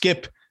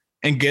skip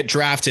and get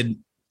drafted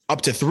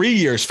up to 3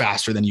 years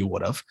faster than you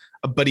would have.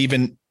 But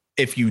even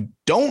if you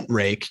don't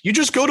rake, you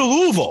just go to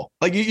Louisville.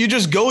 Like you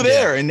just go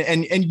there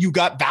and you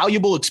got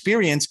valuable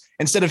experience.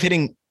 Instead of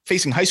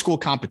facing high school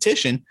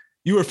competition,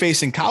 you were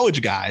facing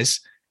college guys.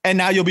 And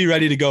now you'll be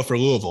ready to go for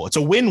Louisville. It's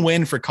a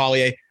win-win for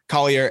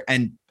Collier,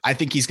 and I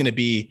think he's going to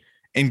be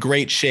in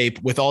great shape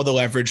with all the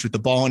leverage, with the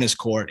ball in his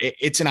court.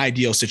 It's an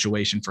ideal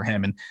situation for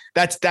him, and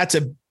that's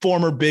a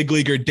former big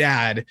leaguer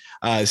dad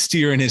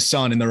steering his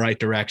son in the right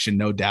direction,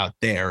 no doubt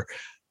there.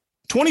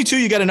 22,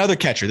 you got another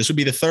catcher. This would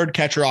be the third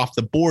catcher off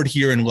the board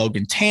here in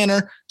Logan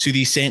Tanner to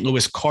the St.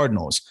 Louis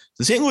Cardinals.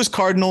 The St. Louis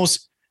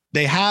Cardinals,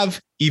 they have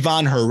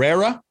Ivan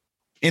Herrera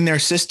in their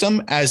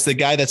system as the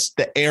guy that's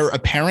the heir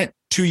apparent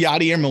to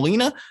Yadier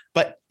Molina,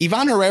 but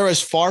Ivan Herrera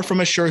is far from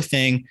a sure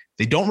thing.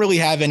 They don't really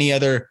have any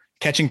other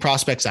catching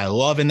prospects I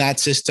love in that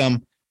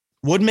system.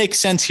 Would make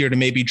sense here to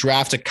maybe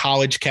draft a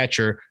college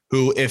catcher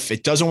who, if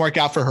it doesn't work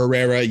out for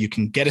Herrera, you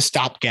can get a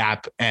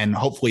stopgap and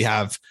hopefully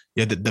have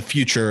the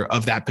future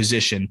of that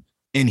position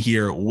in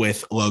here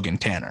with Logan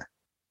Tanner.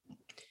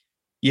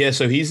 Yeah,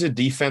 so he's a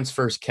defense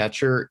first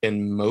catcher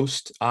in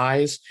most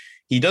eyes.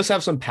 He does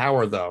have some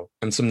power, though,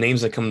 and some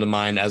names that come to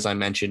mind, as I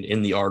mentioned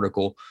in the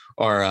article,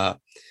 are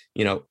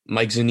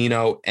Mike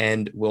Zunino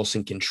and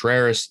Wilson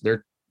Contreras.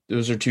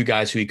 Those are two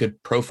guys who he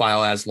could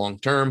profile as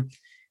long-term.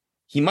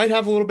 He might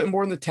have a little bit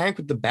more in the tank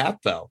with the bat,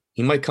 though.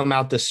 He might come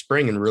out this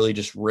spring and really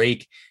just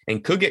rake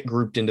and could get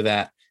grouped into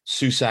that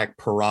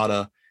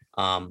Susac-Parada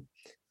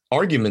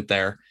argument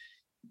there.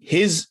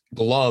 His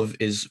glove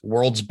is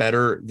worlds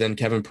better than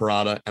Kevin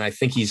Parada, and I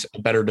think he's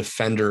a better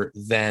defender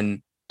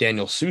than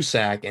Daniel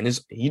Susac, and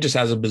he just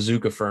has a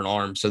bazooka for an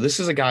arm. So this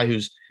is a guy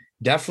who's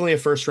definitely a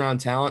first-round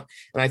talent,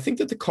 and I think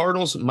that the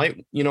Cardinals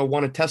might,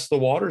 want to test the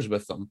waters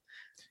with them.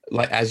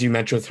 like as you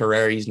mentioned with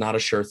Herrera, he's not a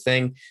sure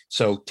thing.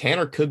 So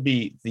Tanner could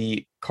be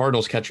the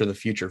Cardinals catcher of the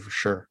future for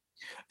sure.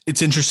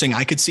 It's interesting.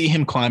 I could see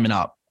him climbing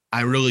up.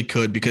 I really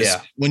could, because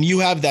when you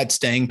have that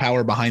staying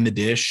power behind the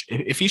dish,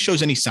 if he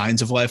shows any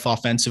signs of life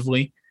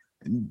offensively,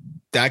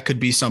 that could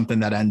be something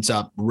that ends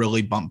up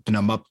really bumping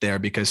him up there,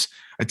 because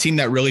a team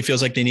that really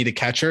feels like they need a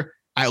catcher,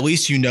 at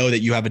least you know that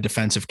you have a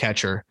defensive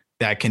catcher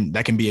that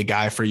can be a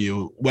guy for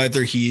you,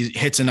 whether he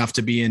hits enough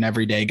to be an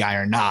everyday guy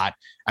or not.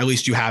 At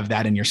least you have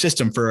that in your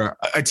system for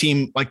a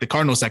team like the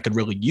Cardinals that could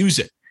really use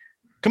it.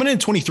 Coming in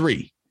at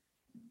 23,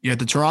 you had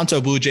the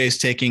Toronto Blue Jays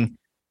taking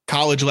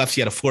college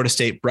lefty out of Florida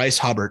State, Bryce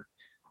Hubbart.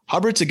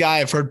 Hubbart's a guy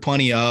I've heard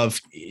plenty of.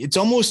 It's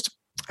almost,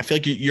 I feel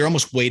like you're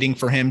almost waiting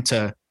for him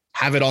to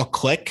have it all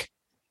click.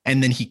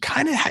 And then he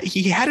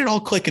had it all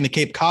click in the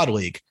Cape Cod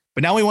League,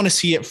 but now we want to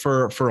see it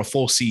for a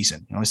full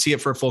season. I want to see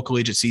it for a full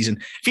collegiate season.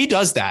 If he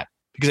does that,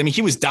 because I mean,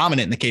 he was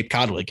dominant in the Cape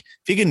Cod League.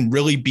 If he can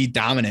really be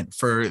dominant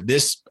for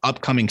this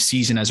upcoming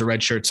season as a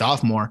redshirt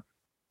sophomore,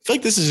 I feel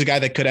like this is a guy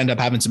that could end up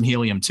having some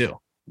helium too.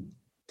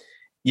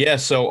 Yeah.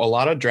 So a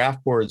lot of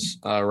draft boards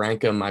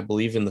rank him, I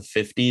believe, in the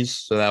 50s.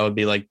 So that would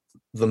be like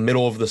the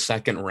middle of the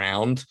second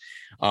round.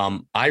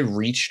 I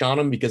reached on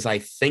him because I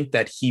think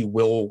that he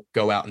will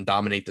go out and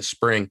dominate the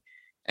spring.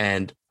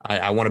 And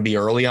I want to be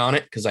early on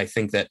it because I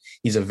think that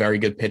he's a very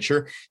good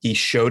pitcher. He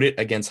showed it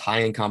against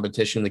high-end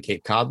competition in the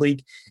Cape Cod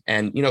League.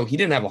 And, you know, he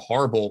didn't have a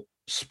horrible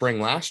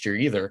spring last year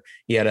either.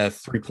 He had a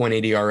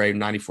 3.8 ERA,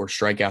 94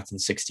 strikeouts in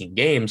 16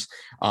 games.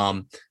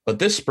 But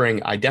this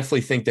spring, I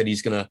definitely think that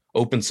he's going to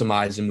open some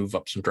eyes and move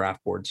up some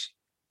draft boards.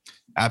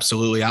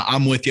 Absolutely.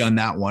 I'm with you on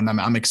that one.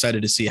 I'm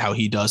excited to see how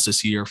he does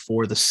this year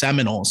for the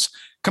Seminoles.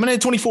 Coming in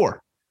at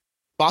 24,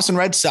 Boston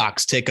Red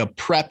Sox take a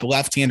prep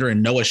left-hander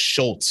in Noah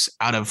Schultz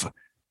out of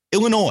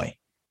Illinois.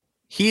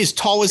 He is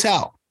tall as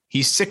hell.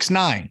 He's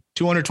 6'9",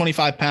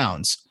 225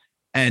 pounds.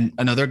 And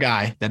another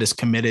guy that is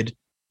committed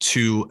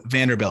to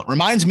Vanderbilt.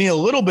 Reminds me a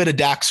little bit of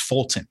Dax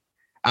Fulton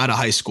out of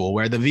high school,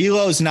 where the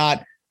velo is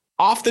not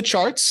off the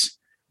charts,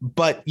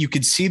 but you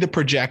could see the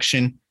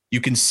projection.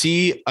 You can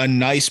see a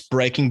nice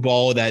breaking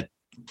ball that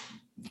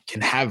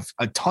can have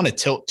a ton of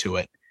tilt to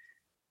it.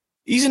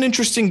 He's an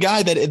interesting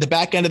guy that at the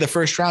back end of the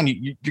first round,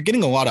 you're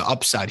getting a lot of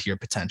upside here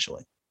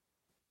potentially.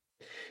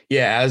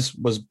 Yeah, as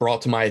was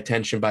brought to my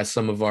attention by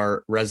some of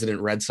our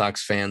resident Red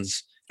Sox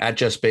fans at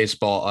Just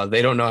Baseball,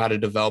 they don't know how to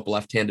develop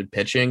left-handed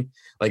pitching.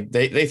 Like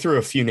they threw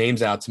a few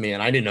names out to me,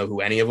 and I didn't know who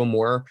any of them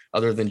were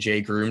other than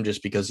Jay Groom,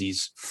 just because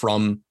he's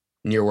from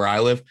near where I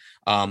live.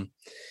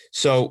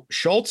 So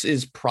Schultz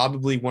is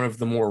probably one of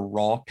the more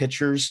raw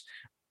pitchers,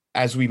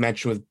 as we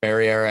mentioned with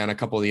Barriera and a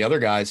couple of the other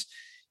guys.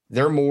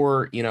 They're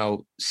more,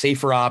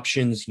 safer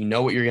options. You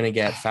know what you're going to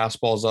get.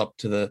 Fastballs up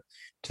to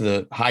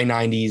the high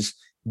 90s.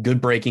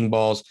 Good breaking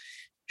balls.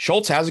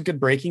 Schultz has a good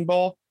breaking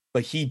ball,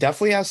 but he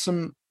definitely has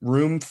some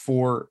room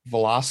for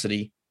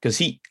velocity,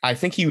 because I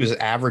think he was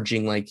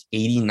averaging like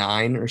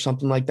 89 or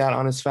something like that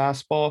on his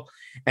fastball.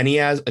 And he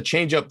has a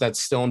changeup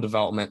that's still in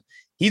development.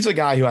 He's a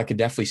guy who I could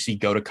definitely see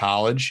go to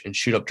college and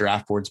shoot up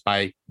draft boards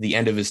by the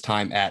end of his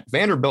time at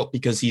Vanderbilt,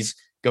 because he's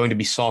going to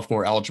be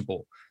sophomore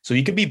eligible. So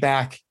he could be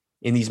back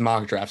in these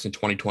mock drafts in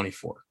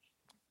 2024.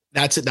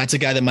 That's a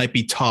guy that might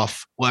be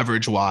tough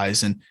leverage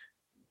wise. And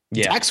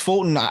Dax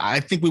Fulton,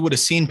 I think we would have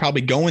seen probably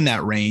go in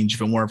that range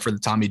if it weren't for the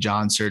Tommy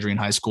John surgery in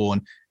high school.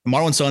 And the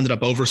Marlins still ended up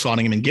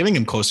overslotting him and giving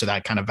him close to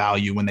that kind of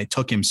value when they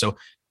took him. So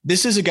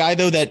this is a guy,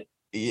 though, that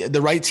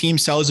the right team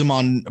sells him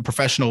on a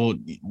professional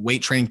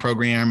weight training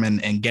program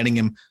and getting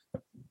him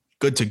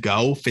good to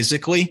go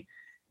physically.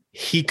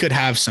 He could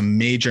have some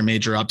major,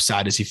 major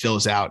upside as he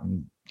fills out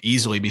and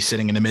easily be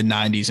sitting in the mid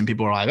 90s. And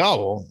people are like, oh,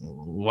 well,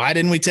 why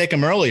didn't we take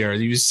him earlier?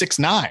 He was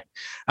 6'9"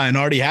 and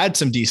already had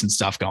some decent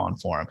stuff going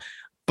for him.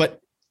 But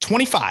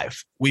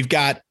 25, we've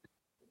got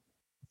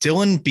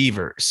Dylan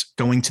Beavers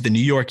going to the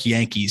New York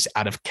Yankees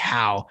out of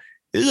Cal.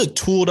 This is a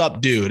tooled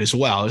up dude as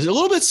well. It's a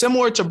little bit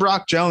similar to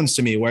Brock Jones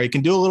to me, where he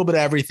can do a little bit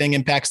of everything,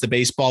 impacts the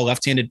baseball,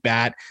 left-handed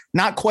bat,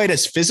 not quite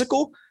as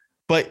physical,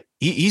 but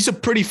he's a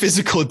pretty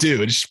physical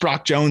dude. Just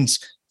Brock Jones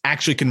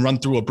actually can run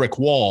through a brick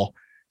wall.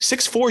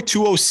 6'4",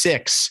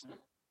 206,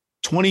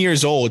 20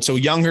 years old. So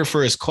younger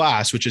for his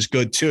class, which is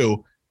good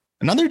too.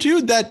 Another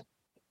dude that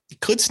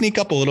could sneak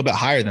up a little bit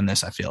higher than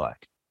this, I feel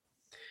like.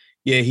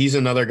 Yeah, he's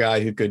another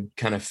guy who could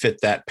kind of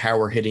fit that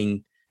power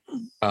hitting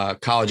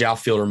college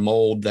outfielder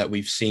mold that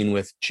we've seen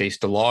with Chase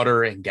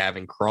DeLauder and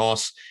Gavin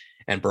Cross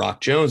and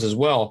Brock Jones as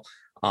well.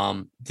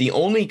 The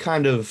only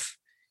kind of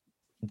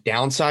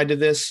downside to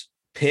this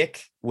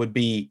pick would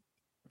be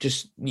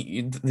just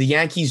the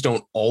Yankees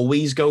don't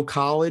always go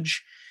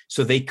college,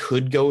 so they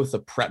could go with a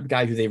prep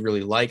guy who they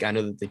really like. I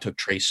know that they took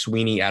Trey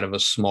Sweeney out of a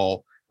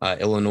small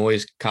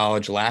Illinois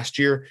college last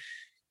year.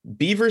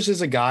 Beavers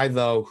is a guy,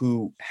 though,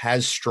 who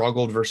has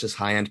struggled versus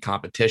high-end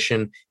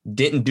competition,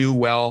 didn't do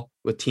well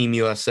with Team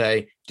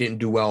USA, didn't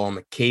do well on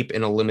the Cape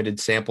in a limited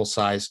sample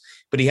size,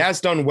 but he has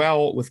done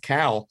well with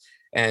Cal.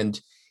 And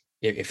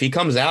if he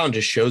comes out and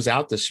just shows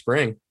out this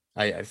spring,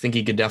 I think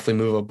he could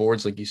definitely move up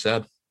boards, like you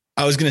said.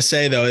 I was going to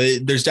say though,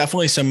 there's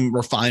definitely some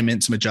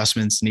refinement, some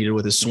adjustments needed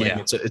with his swing.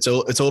 Yeah. It's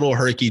a little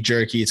herky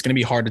jerky. It's going to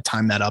be hard to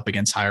time that up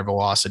against higher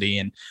velocity,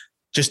 and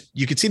just,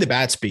 you could see the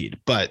bat speed,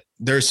 but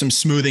there's some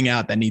smoothing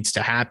out that needs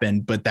to happen,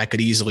 but that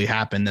could easily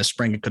happen this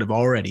spring. It could have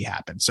already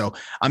happened. So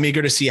I'm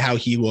eager to see how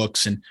he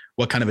looks and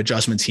what kind of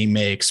adjustments he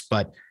makes,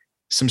 but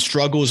some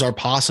struggles are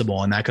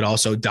possible, and that could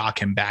also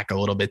dock him back a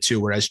little bit too.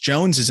 Whereas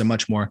Jones is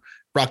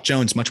Brock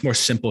Jones, much more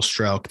simple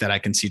stroke that I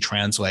can see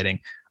translating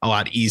a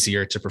lot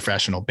easier to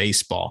professional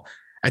baseball.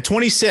 At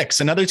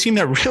 26, another team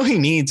that really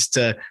needs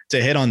to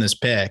hit on this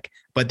pick,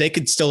 but they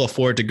could still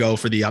afford to go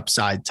for the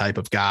upside type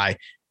of guy.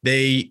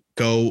 They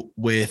go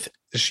with,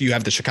 you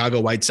have the Chicago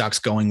White Sox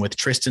going with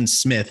Tristan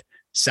Smith,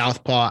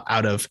 southpaw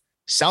out of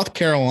South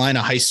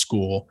Carolina High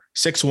School,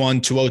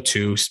 6'1",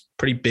 202,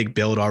 pretty big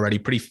build already,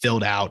 pretty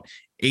filled out,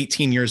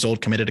 18 years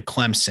old, committed to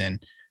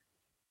Clemson.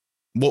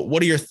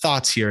 What are your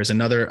thoughts here as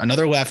another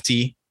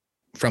lefty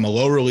from a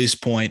low release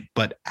point,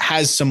 but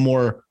has some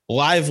more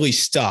lively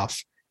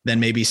stuff than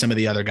maybe some of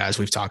the other guys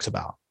we've talked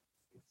about?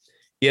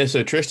 Yeah,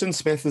 so Tristan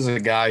Smith is a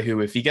guy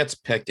who, if he gets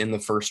picked in the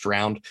first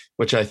round,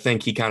 which I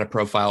think he kind of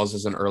profiles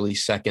as an early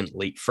second,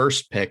 late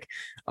first pick,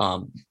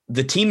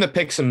 the team that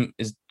picks him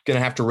is going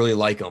to have to really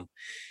like him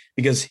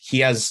because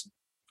he has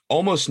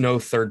almost no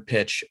third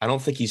pitch. I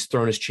don't think he's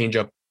thrown his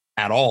changeup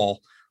at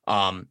all.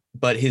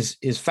 But his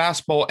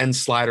fastball and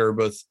slider are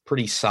both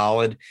pretty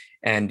solid,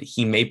 and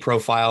he may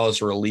profile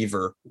as a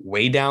reliever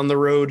way down the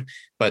road,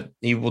 but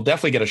he will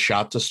definitely get a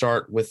shot to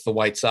start with the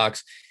White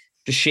Sox.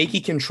 Just shaky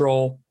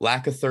control,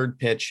 lack of third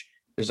pitch.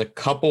 There's a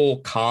couple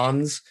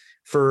cons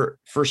for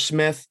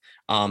Smith.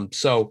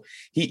 So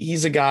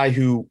he's a guy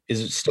who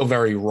is still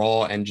very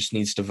raw and just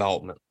needs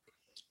development.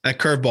 That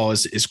curveball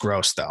is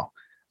gross though.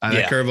 Yeah.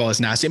 That curveball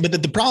is nasty.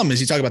 But the problem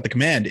is, you talk about the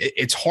command.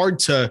 It's hard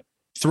to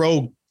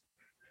throw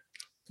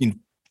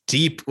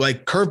deep,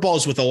 like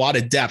curveballs with a lot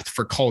of depth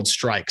for cold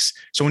strikes.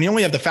 So when you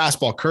only have the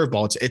fastball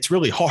curveball, it's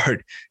really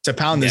hard to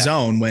pound the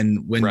zone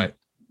when right.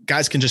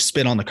 Guys can just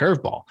spit on the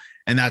curveball.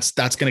 And that's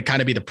going to kind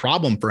of be the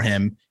problem for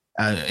him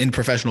in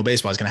professional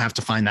baseball. He's going to have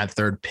to find that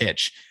third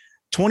pitch.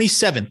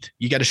 27th,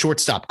 you got a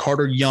shortstop,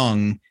 Carter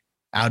Young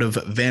out of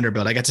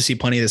Vanderbilt. I got to see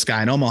plenty of this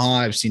guy in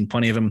Omaha. I've seen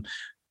plenty of him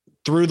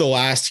through the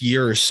last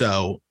year or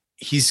so.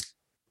 He's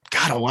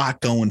got a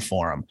lot going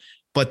for him,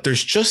 but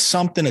there's just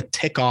something to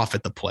tick off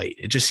at the plate.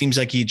 It just seems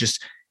like he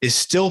just is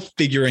still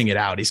figuring it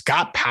out. He's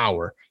got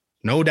power,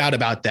 no doubt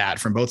about that,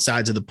 from both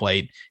sides of the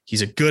plate.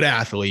 He's a good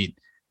athlete,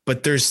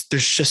 but there's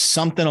just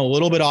something a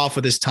little bit off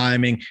with his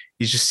timing.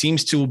 He just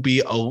seems to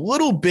be a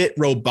little bit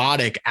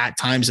robotic at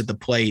times at the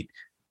plate.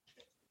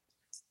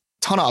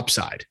 Ton of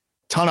upside.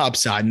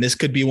 And this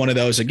could be one of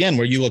those, again,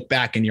 where you look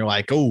back and you're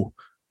like, oh,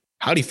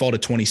 how'd he fall to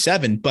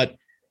 27? But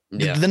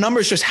the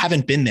numbers just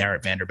haven't been there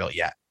at Vanderbilt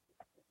yet.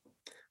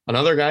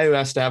 Another guy who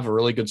has to have a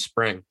really good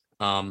spring.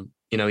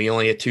 He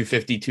only hit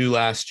 252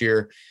 last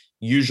year.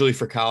 Usually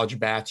for college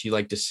bats, you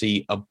like to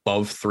see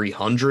above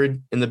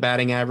 300 in the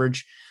batting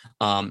average.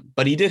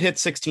 But he did hit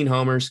 16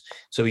 homers,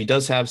 so he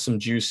does have some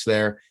juice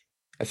there.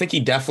 I think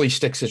he definitely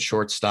sticks at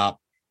shortstop.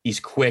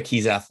 He's quick.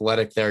 He's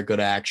athletic there, good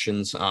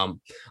actions. A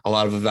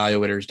lot of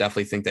evaluators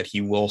definitely think that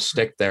he will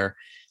stick there.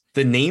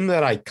 The name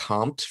that I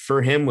comped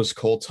for him was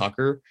Cole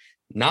Tucker.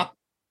 Not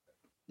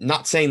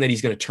saying that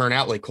he's going to turn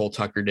out like Cole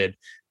Tucker did,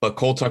 but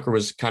Cole Tucker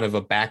was kind of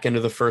a back end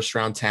of the first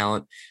round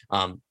talent,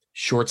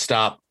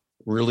 shortstop,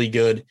 really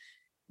good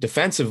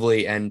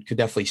defensively, and could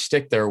definitely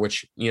stick there,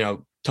 which,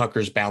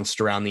 Tucker's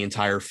bounced around the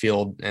entire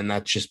field, and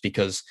that's just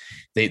because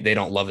they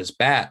don't love his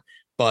bat.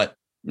 But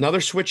another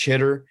switch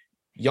hitter.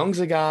 Young's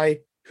a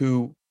guy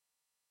who,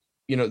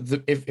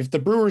 if the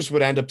Brewers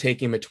would end up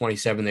taking him at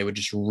 27, they would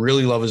just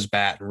really love his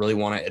bat and really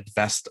want to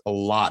invest a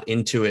lot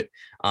into it.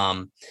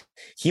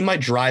 He might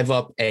drive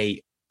up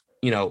a,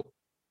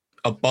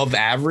 above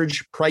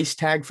average price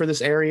tag for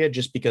this area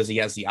just because he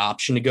has the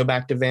option to go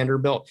back to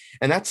Vanderbilt.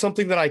 And that's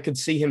something that I could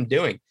see him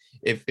doing.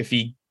 If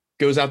he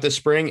goes out this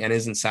spring and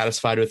isn't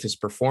satisfied with his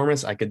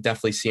performance, I could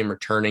definitely see him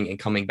returning and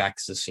coming back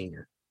as a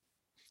senior.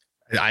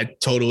 I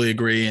totally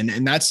agree.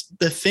 And that's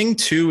the thing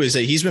too, is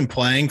that he's been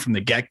playing from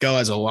the get-go,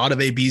 has a lot of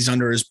ABs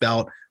under his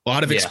belt, a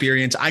lot of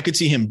experience. I could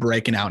see him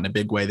breaking out in a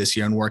big way this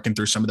year and working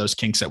through some of those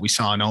kinks that we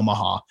saw in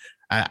Omaha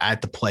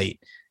at the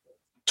plate.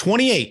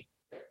 28,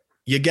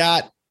 you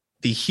got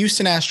the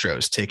Houston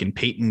Astros taking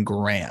Peyton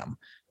Graham,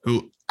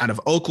 who out of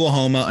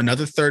Oklahoma,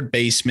 another third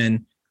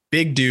baseman,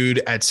 big dude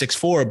at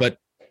 6'4", but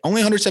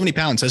only 170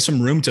 pounds, has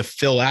some room to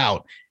fill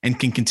out and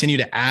can continue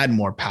to add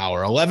more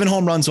power. 11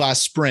 home runs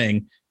last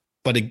spring.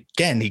 But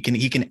again, he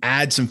can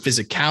add some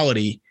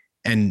physicality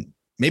and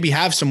maybe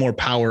have some more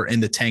power in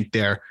the tank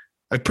there.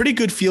 A pretty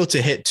good feel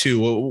to hit too.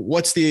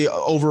 What's the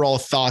overall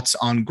thoughts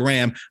on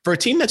Graham for a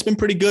team that's been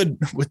pretty good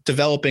with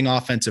developing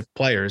offensive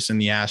players in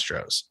the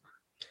Astros?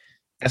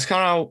 That's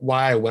kind of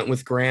why I went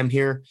with Graham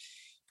here.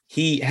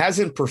 He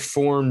hasn't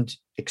performed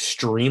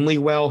extremely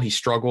well. He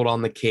struggled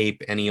on the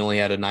Cape and he only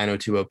had a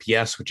 902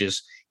 OPS, which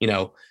is,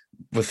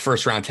 with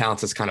first round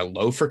talents, it's kind of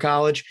low for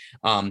college.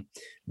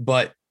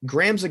 But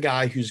Graham's a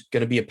guy who's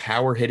going to be a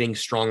power hitting,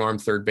 strong arm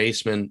third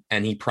baseman,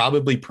 and he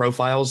probably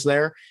profiles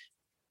there.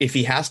 If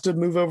he has to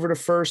move over to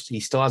first, he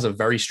still has a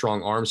very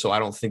strong arm. So I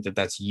don't think that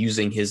that's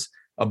using his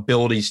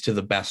abilities to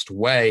the best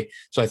way.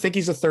 So I think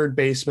he's a third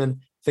baseman.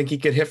 I think he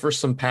could hit for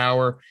some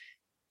power.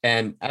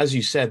 And as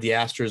you said, the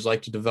Astros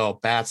like to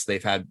develop bats.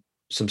 They've had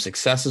some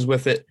successes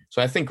with it.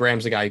 So I think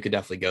Graham's a guy who could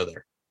definitely go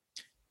there.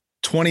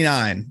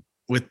 29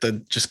 with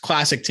the just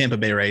classic Tampa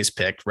Bay Rays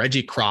pick,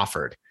 Reggie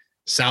Crawford,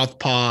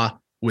 southpaw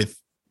with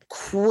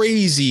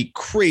crazy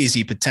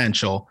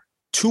potential.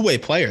 Two-way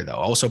player, though.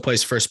 Also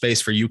plays first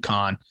base for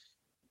UConn.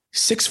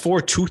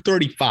 6'4",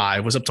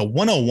 235, was up to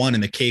 101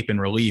 in the Cape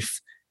in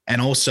relief,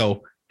 and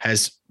also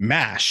has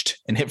mashed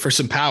and hit for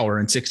some power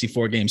in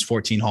 64 games,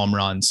 14 home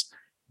runs.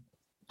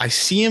 I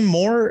see him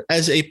more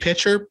as a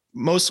pitcher,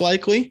 most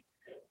likely,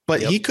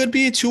 but he could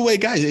be a two-way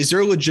guy. Is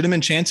there a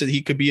legitimate chance that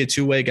he could be a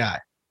two-way guy?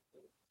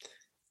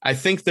 I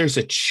think there's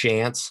a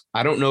chance.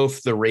 I don't know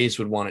if the Rays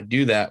would want to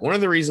do that. One of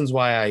the reasons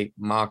why I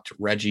mocked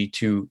Reggie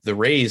to the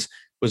Rays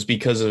was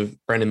because of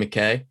Brendan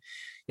McKay.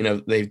 You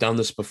know, they've done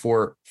this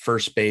before,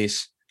 first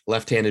base,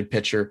 left-handed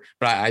pitcher,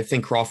 but I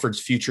think Crawford's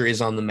future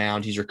is on the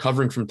mound. He's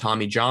recovering from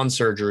Tommy John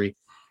surgery,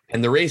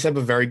 and the Rays have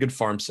a very good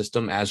farm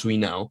system, as we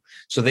know.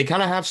 So they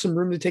kind of have some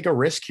room to take a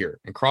risk here.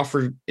 And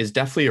Crawford is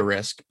definitely a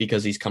risk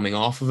because he's coming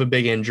off of a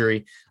big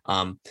injury.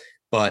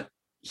 But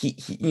he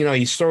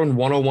he's thrown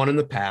 101 in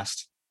the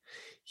past.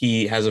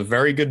 He has a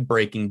very good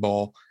breaking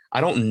ball.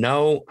 I don't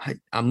know.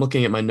 I'm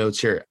looking at my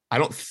notes here. I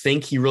don't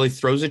think he really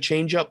throws a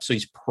changeup, so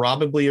he's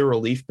probably a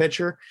relief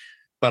pitcher.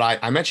 But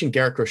I mentioned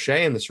Garrett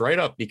Crochet in this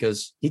write-up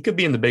because he could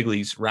be in the big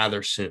leagues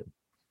rather soon.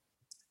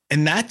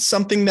 And that's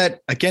something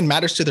that, again,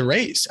 matters to the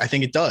Rays. I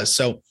think it does.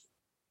 So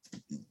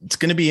it's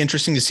going to be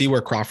interesting to see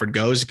where Crawford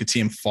goes. You could see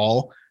him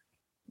fall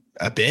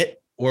a bit,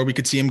 or we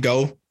could see him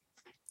go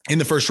in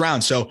the first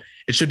round. So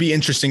it should be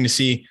interesting to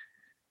see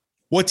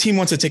what team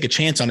wants to take a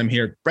chance on him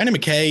here. Brendan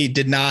McKay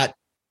did not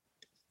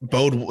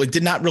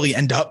really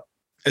end up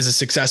as a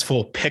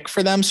successful pick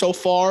for them so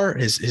far.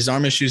 His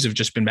arm issues have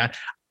just been bad.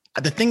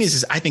 The thing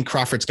is I think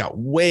Crawford's got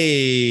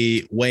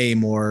way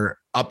more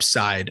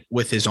upside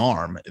with his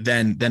arm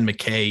than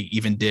McKay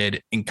even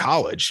did in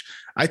college.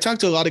 I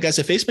talked to a lot of guys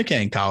that faced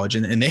McKay in college,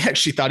 and they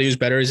actually thought he was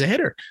better as a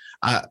hitter.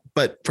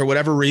 But for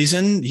whatever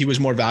reason, he was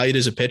more valued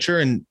as a pitcher.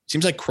 And it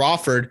seems like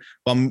Crawford,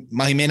 while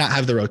he may not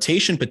have the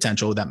rotation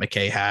potential that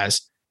McKay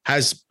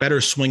has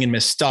better swing and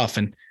miss stuff.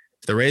 And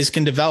if the Rays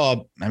can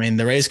develop,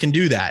 the Rays can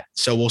do that.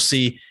 So we'll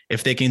see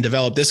if they can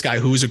develop this guy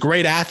who's a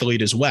great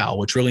athlete as well,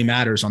 which really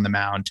matters on the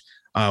mound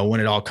when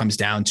it all comes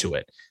down to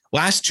it.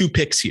 Last two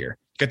picks here.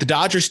 Got the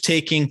Dodgers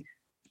taking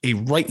a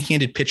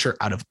right-handed pitcher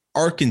out of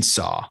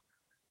Arkansas.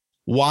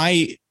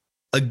 Why,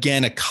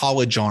 again, a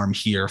college arm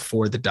here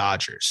for the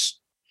Dodgers?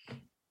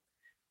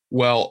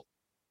 Well,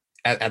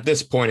 at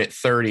this point at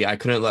 30, I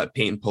couldn't let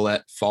Peyton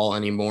Pallette fall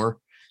anymore.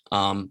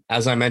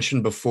 As I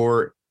mentioned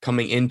before,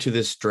 coming into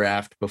this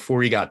draft,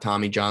 before he got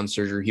Tommy John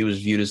surgery, he was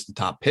viewed as the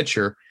top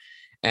pitcher.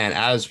 And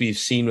as we've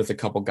seen with a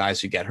couple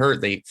guys who get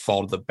hurt, they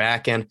fall to the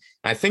back end.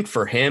 And I think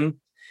for him,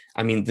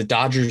 the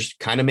Dodgers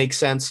kind of make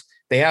sense.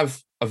 They have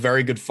a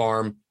very good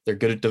farm. They're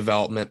good at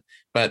development.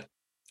 But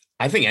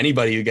I think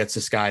anybody who gets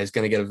this guy is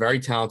going to get a very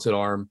talented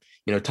arm.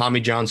 You know, Tommy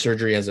John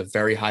surgery has a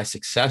very high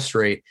success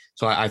rate.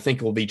 So I think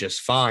it will be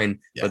just fine.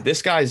 Yeah. But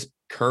this guy's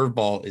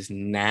curveball is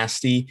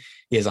nasty.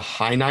 He has a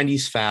high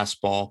 90s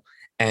fastball.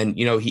 And,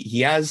 you know,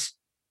 he has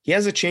a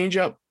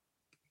changeup,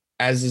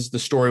 as is the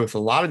story with a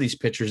lot of these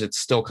pitchers. It's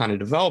still kind of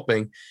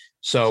developing.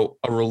 So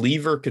a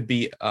reliever could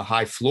be a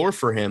high floor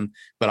for him,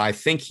 but I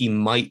think he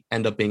might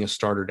end up being a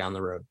starter down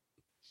the road.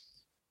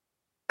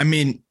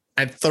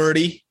 At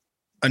 30,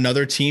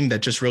 another team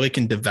that just really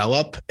can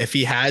develop, if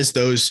he has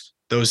those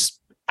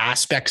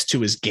aspects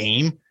to his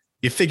game,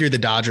 you figure the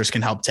Dodgers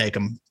can help take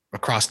him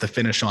across the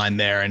finish line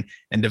there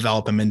and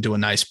develop him into a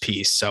nice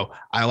piece. So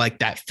I like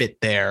that fit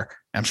there.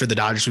 I'm sure the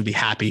Dodgers would be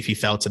happy if he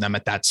fell to them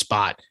at that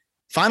spot.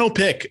 Final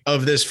pick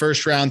of this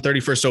first round,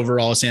 31st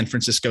overall, San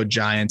Francisco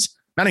Giants.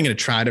 I'm not even going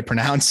to try to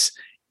pronounce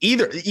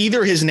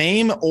either his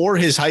name or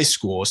his high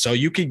school. So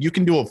you can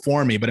do it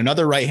for me, but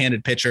another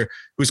right-handed pitcher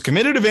who's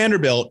committed to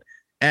Vanderbilt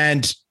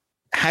and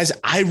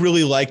I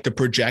really like the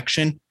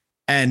projection.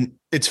 And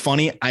it's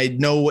funny, I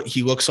know what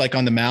he looks like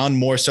on the mound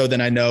more so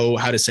than I know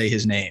how to say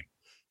his name.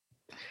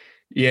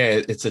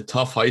 Yeah, it's a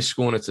tough high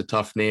school and it's a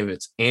tough name.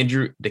 It's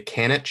Andrew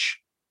DeCanich.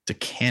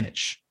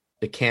 DeCanich.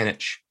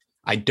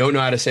 I don't know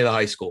how to say the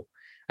high school.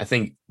 I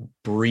think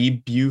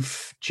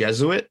Brebeuf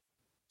Jesuit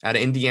out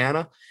of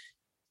Indiana.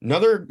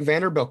 Another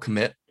Vanderbilt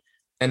commit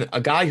and a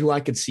guy who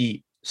I could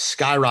see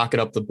skyrocket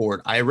up the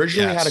board. I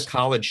originally had a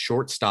college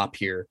shortstop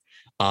here,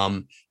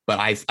 but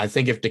I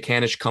think if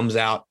DeCanich comes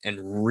out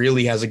and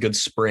really has a good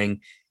spring,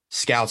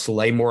 scouts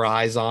lay more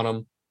eyes on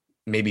him,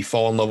 maybe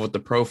fall in love with the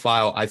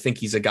profile. I think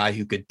he's a guy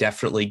who could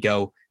definitely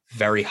go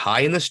very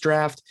high in this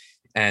draft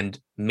and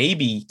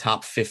maybe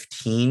top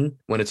 15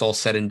 when it's all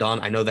said and done.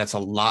 I know that's a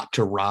lot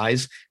to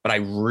rise, but I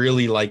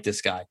really like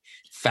this guy.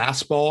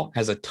 Fastball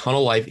has a ton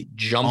of life. It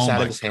jumps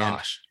out of his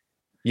hand.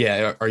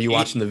 Yeah. Are you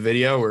watching the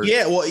video or?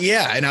 Yeah. Well,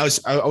 yeah. And I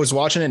was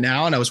watching it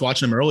now, and I was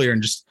watching him earlier,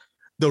 and just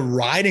the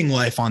riding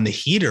life on the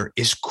heater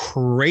is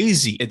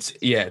crazy.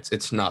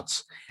 It's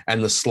nuts.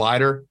 And the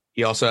slider,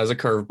 he also has a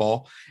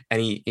curveball,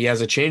 and he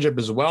has a changeup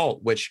as well,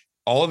 which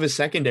all of his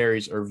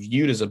secondaries are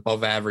viewed as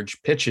above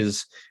average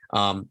pitches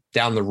down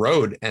the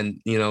road.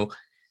 And,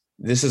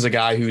 this is a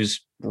guy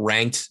who's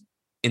ranked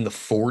in the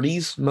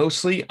 40s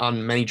mostly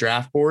on many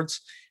draft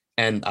boards.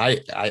 And I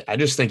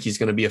just think he's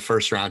going to be a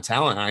first round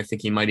talent. And I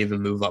think he might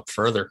even move up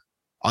further.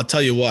 I'll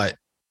tell you what,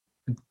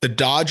 the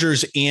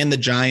Dodgers and the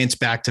Giants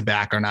back to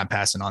back are not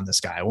passing on this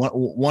guy.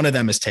 One of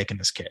them is taking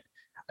this kid.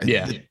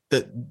 Yeah.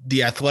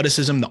 The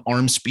athleticism, the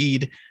arm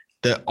speed,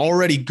 the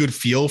already good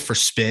feel for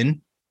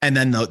spin, and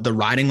then the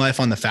riding life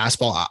on the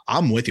fastball.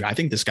 I'm with you. I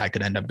think this guy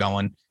could end up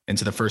going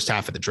into the first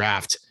half of the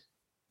draft.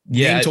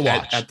 Yeah. To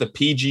watch. At the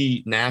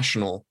PG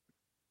National,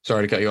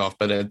 sorry to cut you off,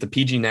 but at the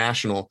PG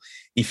National,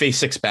 he faced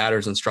 6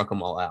 batters and struck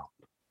them all out.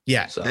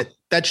 Yeah. So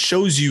that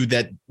shows you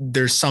that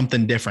there's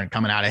something different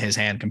coming out of his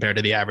hand compared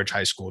to the average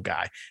high school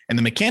guy. And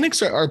the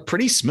mechanics are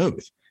pretty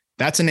smooth.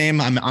 That's a name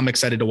I'm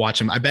excited to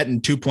watch him. I bet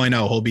in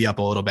 2.0, he'll be up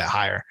a little bit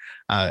higher.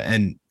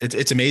 And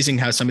it's amazing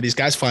how some of these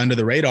guys fly under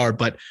the radar,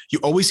 but you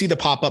always see the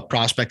pop-up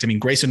prospect. I mean,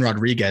 Grayson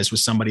Rodriguez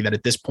was somebody that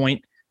at this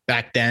point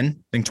back then,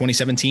 I think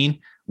 2017,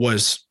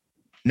 was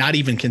not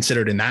even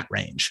considered in that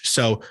range.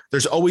 So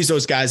there's always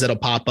those guys that'll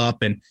pop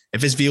up. And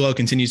if his velo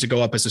continues to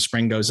go up as the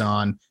spring goes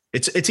on,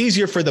 it's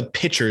easier for the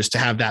pitchers to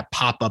have that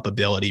pop-up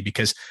ability,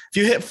 because if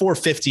you hit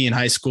 450 in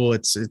high school,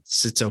 it's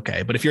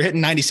okay. But if you're hitting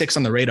 96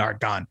 on the radar,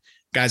 gone.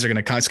 Scouts are going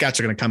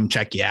to come and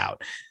check you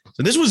out.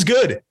 So this was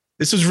good.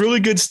 This was really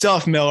good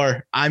stuff,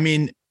 Miller. I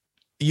mean,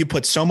 you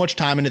put so much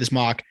time into this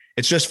mock.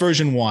 It's just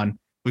version 1.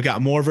 We've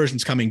got more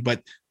versions coming,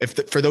 but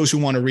for those who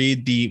want to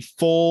read the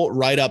full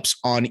write-ups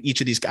on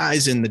each of these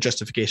guys and the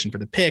justification for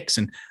the picks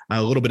and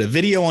a little bit of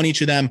video on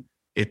each of them,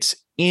 it's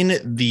in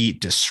the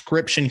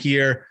description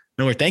here.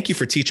 Miller, thank you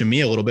for teaching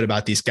me a little bit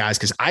about these guys,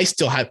 because I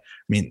still have,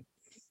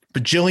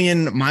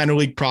 bajillion minor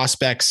league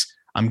prospects.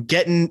 I'm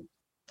getting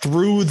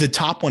through the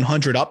top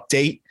 100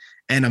 update,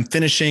 and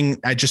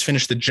I just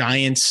finished the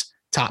Giants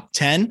top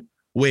 10,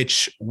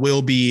 which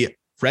will be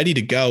ready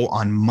to go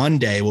on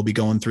Monday. We'll be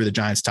going through the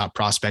Giants top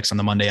prospects on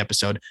the Monday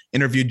episode.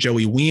 Interviewed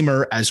Joey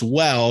Weimer as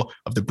well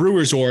of the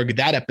Brewers org.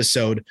 That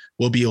episode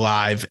will be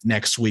live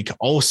next week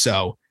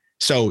also.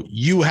 So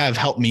you have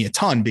helped me a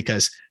ton,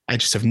 because I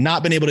just have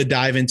not been able to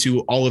dive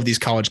into all of these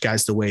college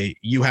guys the way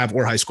you have,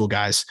 or high school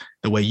guys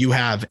the way you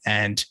have.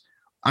 And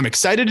I'm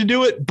excited to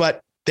do it,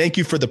 but thank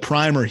you for the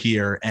primer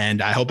here.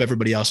 And I hope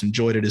everybody else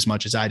enjoyed it as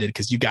much as I did,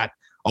 because you got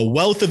a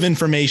wealth of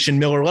information.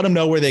 Miller, let them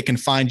know where they can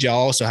find you. I'll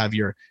also have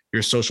your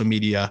social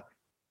media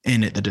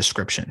in the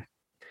description.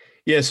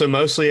 Yeah. So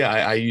mostly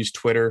I use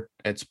Twitter.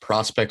 It's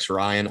Prospects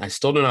Ryan. I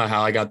still don't know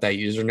how I got that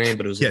username,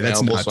 but it was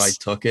available, so I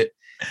took it.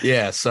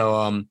 Yeah. So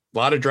a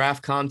lot of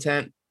draft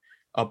content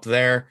up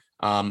there.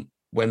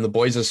 When the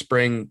Boys of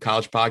Spring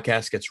College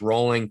Podcast gets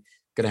rolling,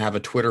 going to have a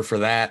Twitter for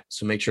that.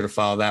 So make sure to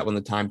follow that when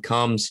the time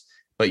comes.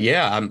 But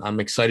yeah, I'm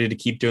excited to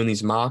keep doing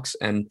these mocks.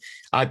 And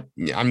I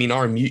mean,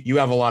 Arm, you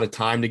have a lot of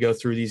time to go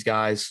through these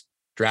guys.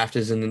 Draft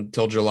isn't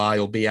until July.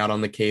 You'll be out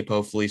on the Cape,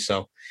 hopefully.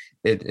 So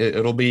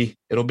it'll be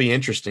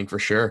interesting for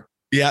sure.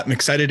 Yeah, I'm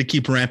excited to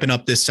keep ramping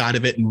up this side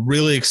of it, and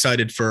really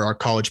excited for our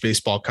college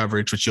baseball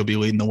coverage, which you'll be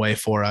leading the way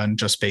for on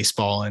Just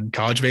Baseball. And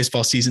college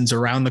baseball season's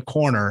around the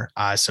corner.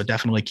 So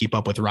definitely keep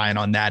up with Ryan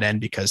on that end,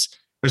 because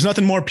there's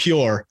nothing more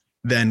pure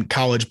than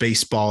college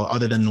baseball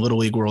other than the Little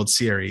League World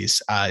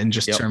Series in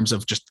just terms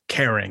of just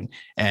caring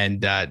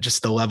and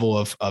just the level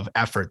of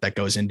effort that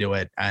goes into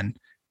it. And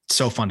it's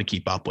so fun to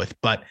keep up with.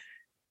 But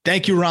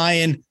thank you,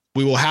 Ryan.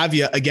 We will have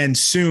you again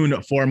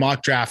soon for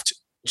Mock Draft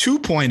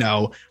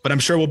 2.0, but I'm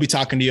sure we'll be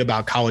talking to you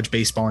about college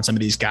baseball and some of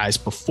these guys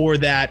before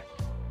that.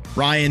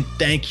 Ryan,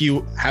 thank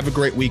you. Have a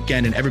great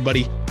weekend. And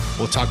everybody,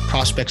 we'll talk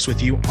prospects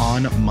with you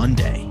on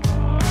Monday.